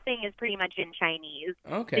the whole thing is pretty much in Chinese.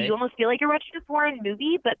 So Okay. you almost feel like you're watching a foreign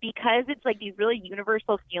movie, but because it's like these really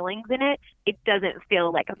universal feelings in it, it doesn't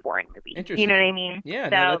feel like a foreign movie. Interesting. You know what I mean? Yeah, So,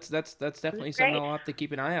 no, that's definitely was something great. I'll have to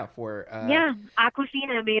keep an eye out for. yeah,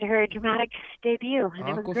 Aquafina made her dramatic debut, and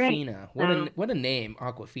it was great. Aquafina. What a name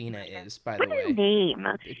Aquafina is, by the What a way. name!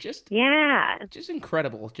 It just Yeah,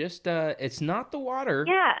 incredible. Just it's not the water,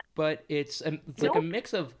 yeah, but it's like a Nope.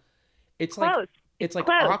 mix of it's close. like it's like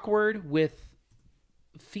Close. awkward with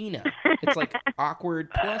Fina. It's like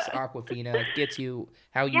awkward plus Aquafina gets you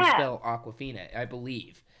how you Yeah. spell Aquafina, I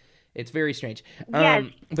believe. It's very strange. Yes.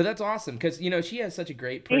 But that's awesome because she has such a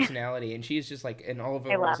great personality, and she's just like in all of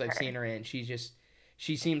the I roles love I've her. seen her in, she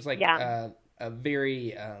seems like Yeah. a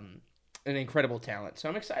very an incredible talent. So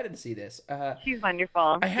I'm excited to see this. She's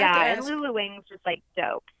wonderful. I have Yeah, to and ask- Lulu Wing's just like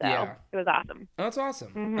dope. So Yeah. it was awesome. Oh, that's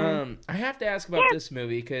awesome. Mhm. I have to ask about Yeah. this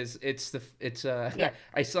movie because it's Yeah.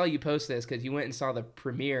 I saw you post this because you went and saw the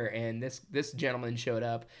premiere, and this gentleman showed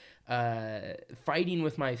up, Fighting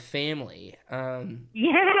with My Family.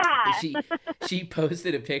 Yeah. She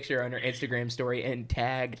posted a picture on her Instagram story and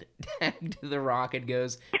tagged The Rock and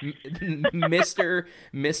goes, Mr.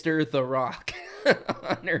 The Rock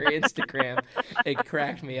on her Instagram. It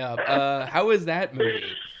cracked me up. How was that movie?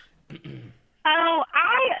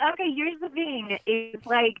 Okay, here's the thing. It's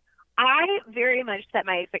like I very much set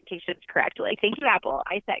my expectations correctly. Like, thank you, Apple.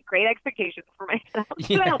 I set great expectations for myself.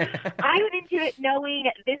 Yeah. So I went into it knowing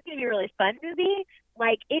this is going to be a really fun movie.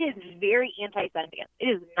 Like, it is very anti-Sundance. It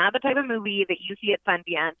is not the type of movie that you see at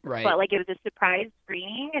Sundance. Right. But, like, it was a surprise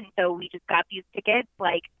screening, and so we just got these tickets,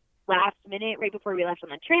 like, last minute right before we left on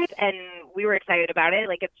the trip, and we were excited about it.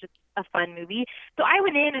 Like, it's just a fun movie. So I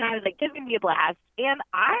went in, and I was like, this is going to be a blast. And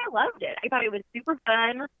I loved it. I thought it was super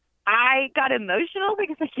fun. I got emotional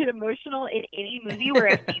because I get emotional in any movie where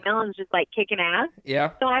a female is just like kicking ass.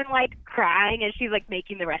 Yeah. So I'm like crying as she's like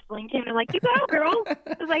making the wrestling team. I'm like, you go, girl.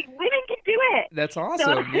 It's like women can do it. That's So,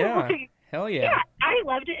 awesome. Yeah. like, Hell yeah, yeah. I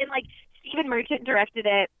loved it. And like Stephen Merchant directed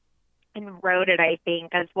it and wrote it, I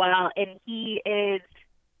think, as well. And he is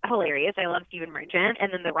hilarious. I love Stephen Merchant.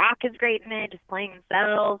 And then The Rock is great in it, just playing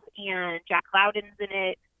himself. And Jack Loudon's in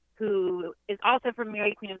it, who is also from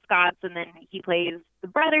Mary Queen of Scots, and then he plays the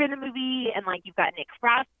brother in the movie, and like you've got Nick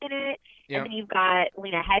Frost in it, Yeah. and then you've got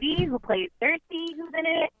Lena Headey, who plays Cersei, who's in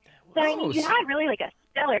it. So I mean, you had really like a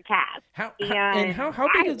stellar cast. How And how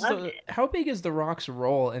big I is loved the it. how big is The Rock's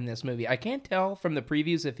role in this movie? I can't tell from the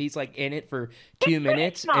previews if he's like in it for 2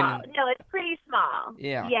 minutes. Small. And No, it's pretty small.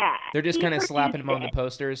 Yeah. Yeah. they're just He kind of slapping him on the produced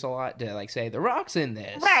posters a lot to like say The Rock's in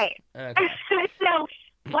this. it. Right. Okay. So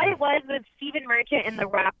what it was Stephen Merchant and The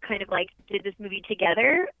Rock kind of like did this movie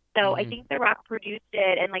together. So I Mhm. think The Rock produced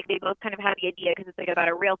it, and like they both kind of had the idea because it's like about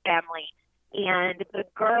a real family. And the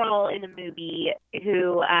girl in the movie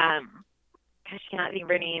who, gosh, I cannot think of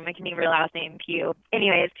her name. I can think of her last name, Pew.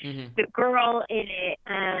 Anyways, hmm the girl in it,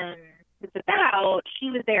 it's about,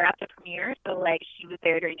 she was there at the premiere, so like she was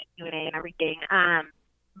there during the Q&A and everything.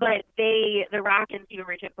 But The Rock and Stephen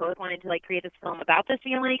Merchant both wanted to like create this film about this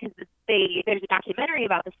family because there's a documentary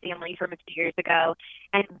about this family from a few years ago,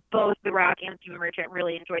 and both The Rock and Stephen Merchant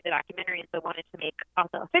really enjoyed the documentary, and so wanted to make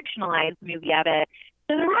also a fictionalized movie of it.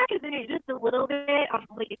 So The Rock is in it just a little bit,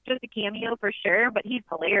 like it's just a cameo for sure, but he's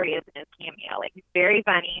hilarious in his cameo. Like he's very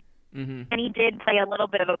funny. hmm And he did play a little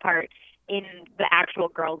bit of a part in the actual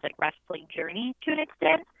girls' like wrestling journey to an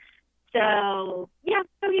extent. So yeah,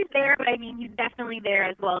 so he's there, but I mean he's definitely there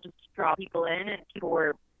as well just to draw people in, and people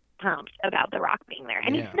were pumped about The Rock being there.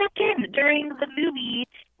 And Yeah. he snuck in during the movie.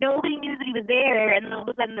 Nobody knew that he was there, and then all of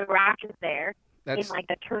a sudden The Rock is there That's in like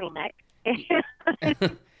a turtleneck.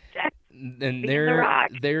 and The there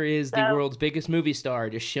Rock. there is the So- world's biggest movie star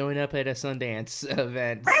just showing up at a Sundance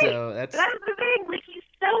event. Right. So that's That's the thing. Like he's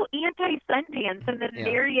so anti-Sundance, and then Yeah.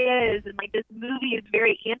 there he is, and like this movie is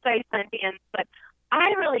very anti-Sundance. But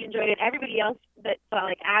I really enjoyed it. Everybody else that saw,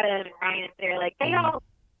 like Adam and Ryan, they're like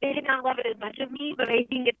they did not love it as much as me, but I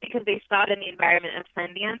think it's because they saw it in the environment of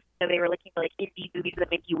Sundance, so they were looking for like indie movies that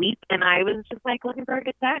make you weep, and I was just like looking for a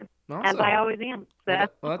good time, as awesome. I always am. So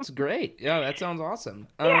Well, that's great. Yeah, that sounds awesome.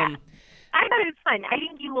 Yeah. I thought it was fun. I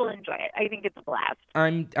think you will enjoy it. I think it's a blast.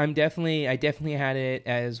 I definitely had it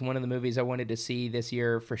as one of the movies I wanted to see this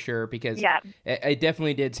year for sure, because it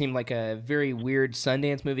definitely did seem like a very weird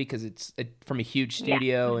Sundance movie, because it's from a huge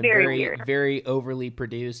studio and very overly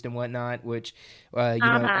produced and whatnot, which know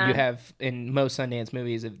you have in most Sundance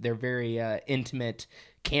movies. They're very intimate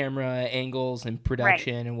camera angles and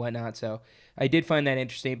production and whatnot. So I did find that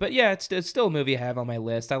interesting. But yeah, it's still a movie I have on my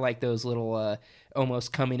list. I like those little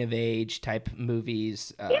almost coming of age type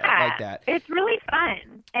movies like that. It's really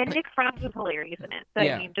fun. And Nick Frost was hilarious in it. So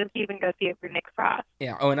I mean, just even go see it for Nick Frost.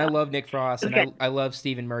 Yeah. Oh, and I love Nick Frost, and I love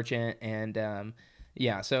Stephen Merchant, and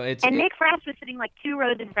so it's... And Nick Frost was sitting like 2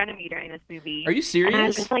 rows in front of me during this movie. Are you serious? And I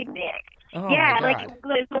was just like, Nick. Oh, yeah, like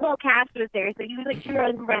the whole cast was there, so he was like 2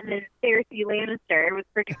 rows in front, and Cersei Lannister was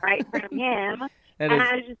freaking right in front of him.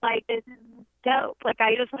 I was just like, this is dope. Like,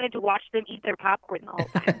 I just wanted to watch them eat their popcorn the whole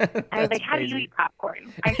time. I was like, how do you eat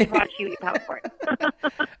popcorn? I should watch you eat popcorn.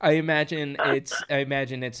 I imagine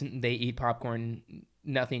it's they eat popcorn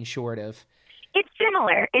nothing short of... It's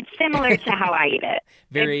similar. It's similar to how I eat it.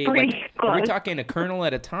 Very like, are we talking a kernel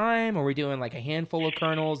at a time? Or are we doing like a handful of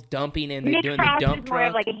kernels, dumping in, Nick doing Frost the dump is truck? more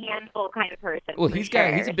of like a handful kind of person. Well, he's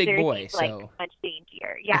a big boy, so like much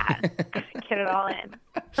daintier. Yeah, get it all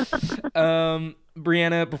in.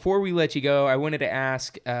 Brianna, before we let you go, I wanted to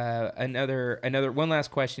ask another one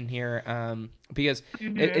last question here, because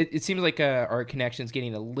it seems like our connection's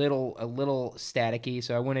getting a little staticky.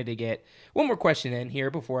 So I wanted to get one more question in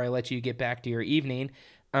here before I let you get back to your evening.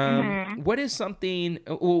 What is something?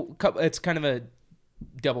 Well, it's kind of a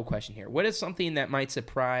double question here. What is something that might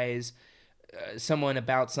surprise someone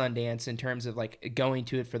about Sundance in terms of like going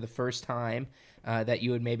to it for the first time? That you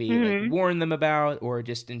would maybe like, warn them about, or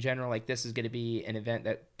just in general, like this is going to be an event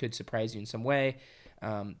that could surprise you in some way.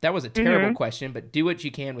 That was a terrible question, but do what you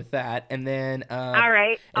can with that. And then, all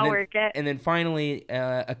right, I'll work it. And then finally,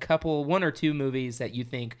 one or two movies that you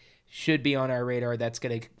think should be on our radar that's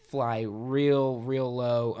going to fly real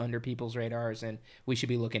low under people's radars, and we should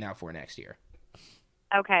be looking out for next year.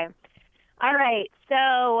 Okay. All right.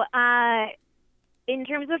 So, in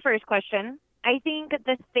terms of the first question, I think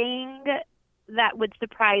the thing that would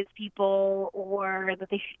surprise people, or that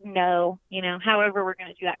they should know, however we're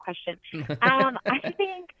going to do that question. I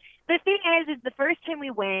think the thing is the first time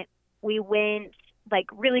we went like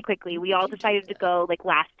really quickly. We all decided to go like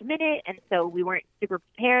last minute, and so we weren't super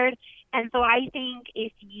prepared. And so I think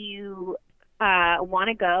if you want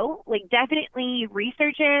to go, like definitely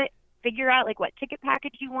research it, figure out like what ticket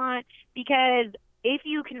package you want, because if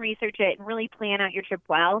you can research it and really plan out your trip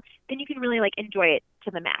well, then you can really like enjoy it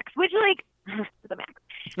to the max, which like to the max,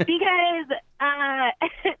 because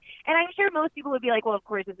and I'm sure most people would be like, well, of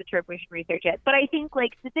course it's a trip, we should research it. But I think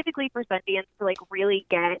like specifically for Sundance, to like really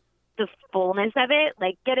get the fullness of it,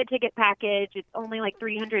 like get a ticket package. It's only like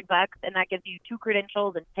 $300, and that gives you 2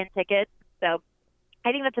 credentials and 10 tickets. So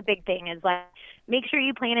I think that's a big thing, is like make sure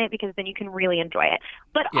you plan it, because then you can really enjoy it.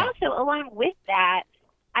 But also along with that,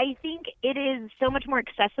 I think it is so much more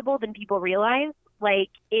accessible than people realize. Like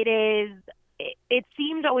it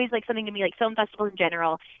seemed always like something to me, like film festivals in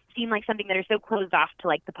general seem like something that are so closed off to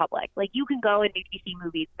like the public. Like you can go and maybe see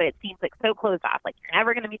movies, but it seems like so closed off. Like you're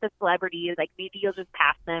never going to meet the celebrities. Like maybe you'll just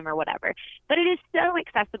pass them or whatever. But it is so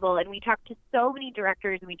accessible, and we talk to so many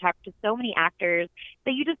directors and we talk to so many actors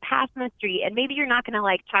that you just pass in the street, and maybe you're not going to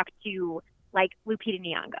like talk to like Lupita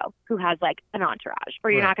Nyong'o, who has like an entourage,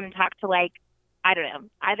 or you're not going to talk to like, I don't know.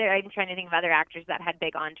 I'm trying to think of other actors that had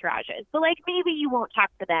big entourages. But, like, maybe you won't talk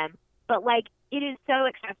to them. But, like, it is so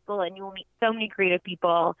accessible, and you will meet so many creative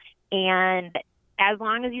people. And as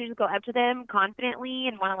long as you just go up to them confidently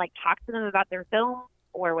and want to, like, talk to them about their film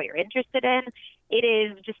or what you're interested in, it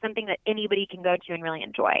is just something that anybody can go to and really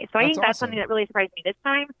enjoy. So I think that's something that really surprised me this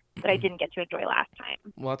time that I didn't get to enjoy last time.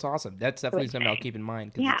 Well, that's awesome. That's definitely something I'll keep in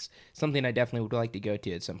mind, because it's something I definitely would like to go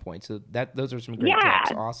to at some point. So those are some great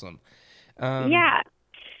tips. Awesome. And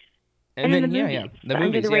then the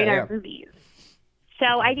movies, movies.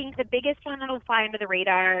 So I think the biggest one that'll fly under the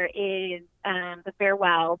radar is The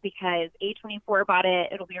Farewell, because A24 bought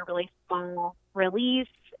it. It'll be a really small release,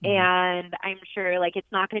 and I'm sure like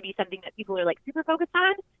it's not going to be something that people are like super focused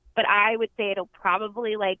on. But I would say it'll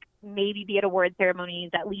probably like maybe be at award ceremonies,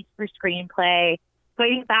 at least for screenplay. So I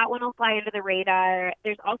think that one will fly under the radar.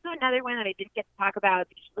 There's also another one that I didn't get to talk about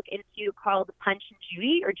that you should look into, called Punch and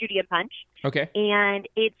Judy, or Judy and Punch. Okay. And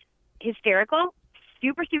it's hysterical,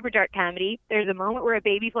 super, super dark comedy. There's a moment where a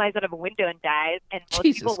baby flies out of a window and dies, and most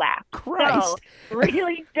people laugh. Christ. So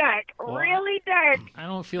really dark, really dark. I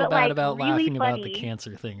don't feel bad like, about really laughing funny. About the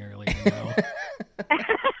cancer thing earlier, though.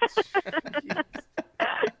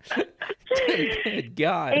 Good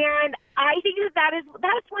God. And I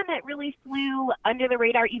that's one that really flew under the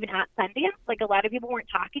radar even at Sundance. Like, a lot of people weren't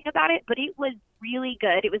talking about it, but it was really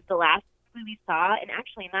good. It was the last movie we saw, and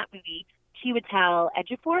actually in that movie, Chiwetel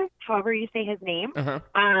Ejiofor, however you say his name,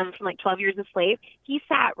 from like 12 Years a Slave, he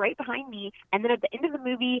sat right behind me, and then at the end of the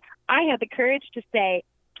movie, I had the courage to say,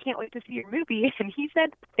 "Can't wait to see your movie," and he said,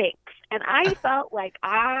 "Thanks." And I felt like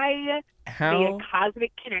I made a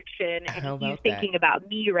cosmic connection, and he's thinking about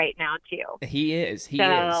me right now too. He is. He's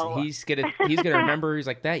gonna remember. He's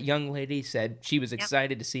like, that young lady said she was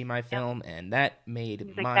excited to see my film, and that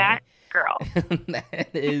made my that girl. that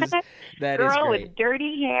is girl great. With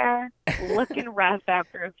dirty hair, looking rough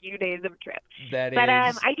after a few days of a trip. I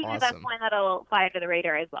do think that's one that'll fly under the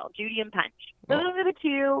radar as well. Judy and Punch. Those are the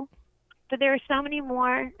two. But there are so many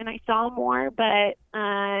more, and I saw more. But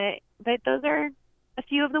those are a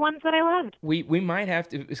few of the ones that I loved. We might have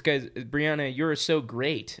to, because Brianna, you're so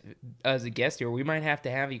great as a guest here. We might have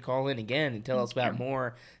to have you call in again and tell us about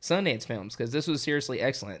more Sundance films, because this was seriously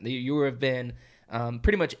excellent. You have been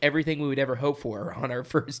pretty much everything we would ever hope for on our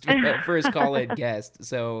first call-in guest.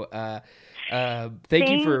 So thank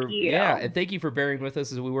you. And thank you for bearing with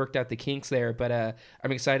us as we worked out the kinks there. But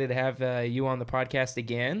I'm excited to have you on the podcast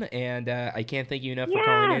again, and I can't thank you enough for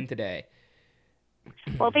calling in today.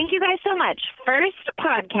 Well, thank you guys so much. First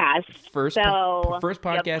podcast. First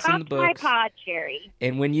podcast in the books. My pod, Jerry.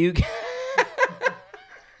 And when you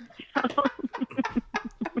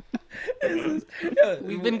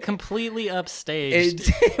We've been completely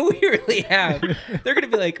upstaged. We really have. They're going to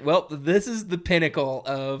be like, well, this is the pinnacle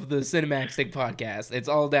of the Cinemaxtic podcast. It's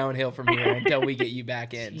all downhill from here until we get you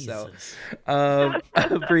back in. Jesus. So,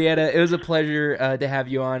 Brianna, it was a pleasure to have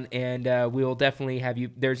you on, and we'll definitely have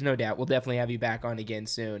you, there's no doubt, we'll definitely have you back on again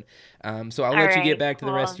soon. So I'll let you get back to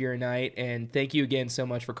the rest of your night, and thank you again so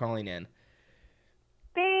much for calling in.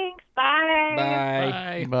 Thanks. Bye.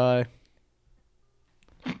 Bye. Bye.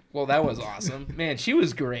 Well, that was awesome. Man, she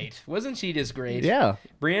was great. Wasn't she just great? Yeah.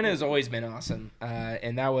 Brianna has always been awesome.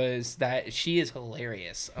 And she is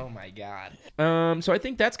hilarious. Oh my God. So I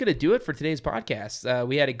think that's going to do it for today's podcast.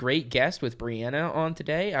 We had a great guest with Brianna on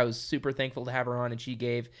today. I was super thankful to have her on, and she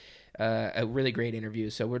gave a really great interview.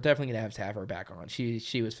 So we're definitely going to have her back on.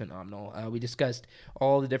 She was phenomenal. We discussed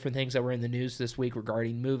all the different things that were in the news this week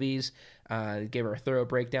regarding movies. Gave her a thorough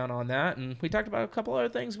breakdown on that, and we talked about a couple other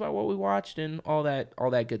things about what we watched and all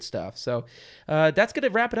that good stuff. So that's going to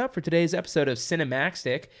wrap it up for today's episode of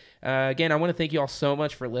Cinemaxtic. Again, I want to thank you all so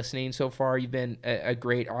much for listening so far. You've been a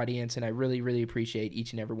great audience, and I really, really appreciate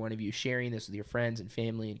each and every one of you sharing this with your friends and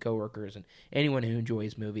family and coworkers and anyone who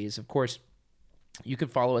enjoys movies. Of course, you can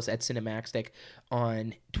follow us at Cinemaxtic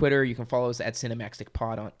on Twitter. You can follow us at Cinemaxtic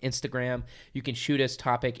Pod on Instagram. You can shoot us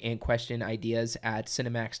topic and question ideas at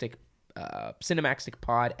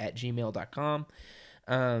cinemaxticpod@gmail.com.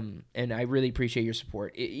 And I really appreciate your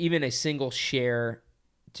support. Even a single share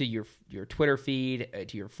to your Twitter feed,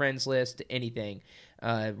 to your friends list, anything,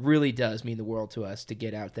 really does mean the world to us to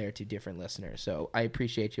get out there to different listeners. So I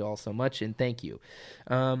appreciate you all so much, and thank you.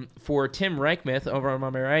 For Tim Reichmuth over on my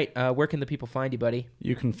right, where can the people find you, buddy?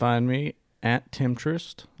 You can find me at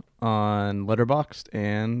Timtrist on Letterboxd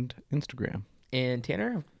and Instagram. And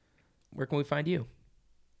Tanner, where can we find you?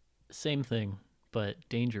 Same thing, but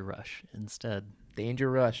Danger Rush instead.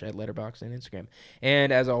 Danger Rush at Letterboxd and Instagram.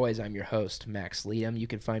 And as always, I'm your host, Max Leadham. You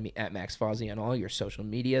can find me at Max Fozzie on all your social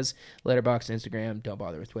medias. Letterboxd, Instagram. Don't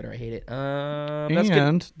bother with Twitter. I hate it. That's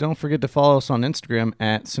and good. Don't forget to follow us on Instagram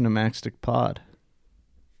at Cinemaxtic Pod.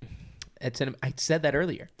 I said that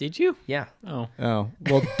earlier. Did you? Yeah. Oh, well,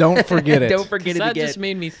 don't forget it. Don't forget it that again. just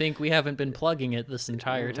made me think we haven't been plugging it this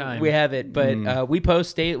entire time. We have it, but we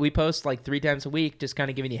post like 3 times a week, just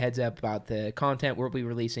kind of giving you heads up about the content we'll be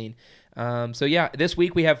releasing. So yeah, this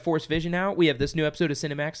week we have Force Vision out. We have this new episode of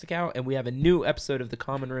Cinemaxtic out, and we have a new episode of The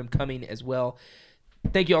Common Room coming as well.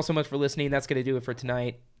 Thank you all so much for listening. That's going to do it for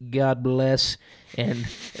tonight. God bless, and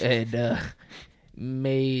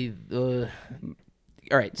may the...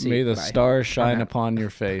 All right, see May you. the Bye. stars shine upon your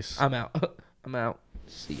face. I'm out.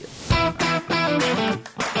 See you.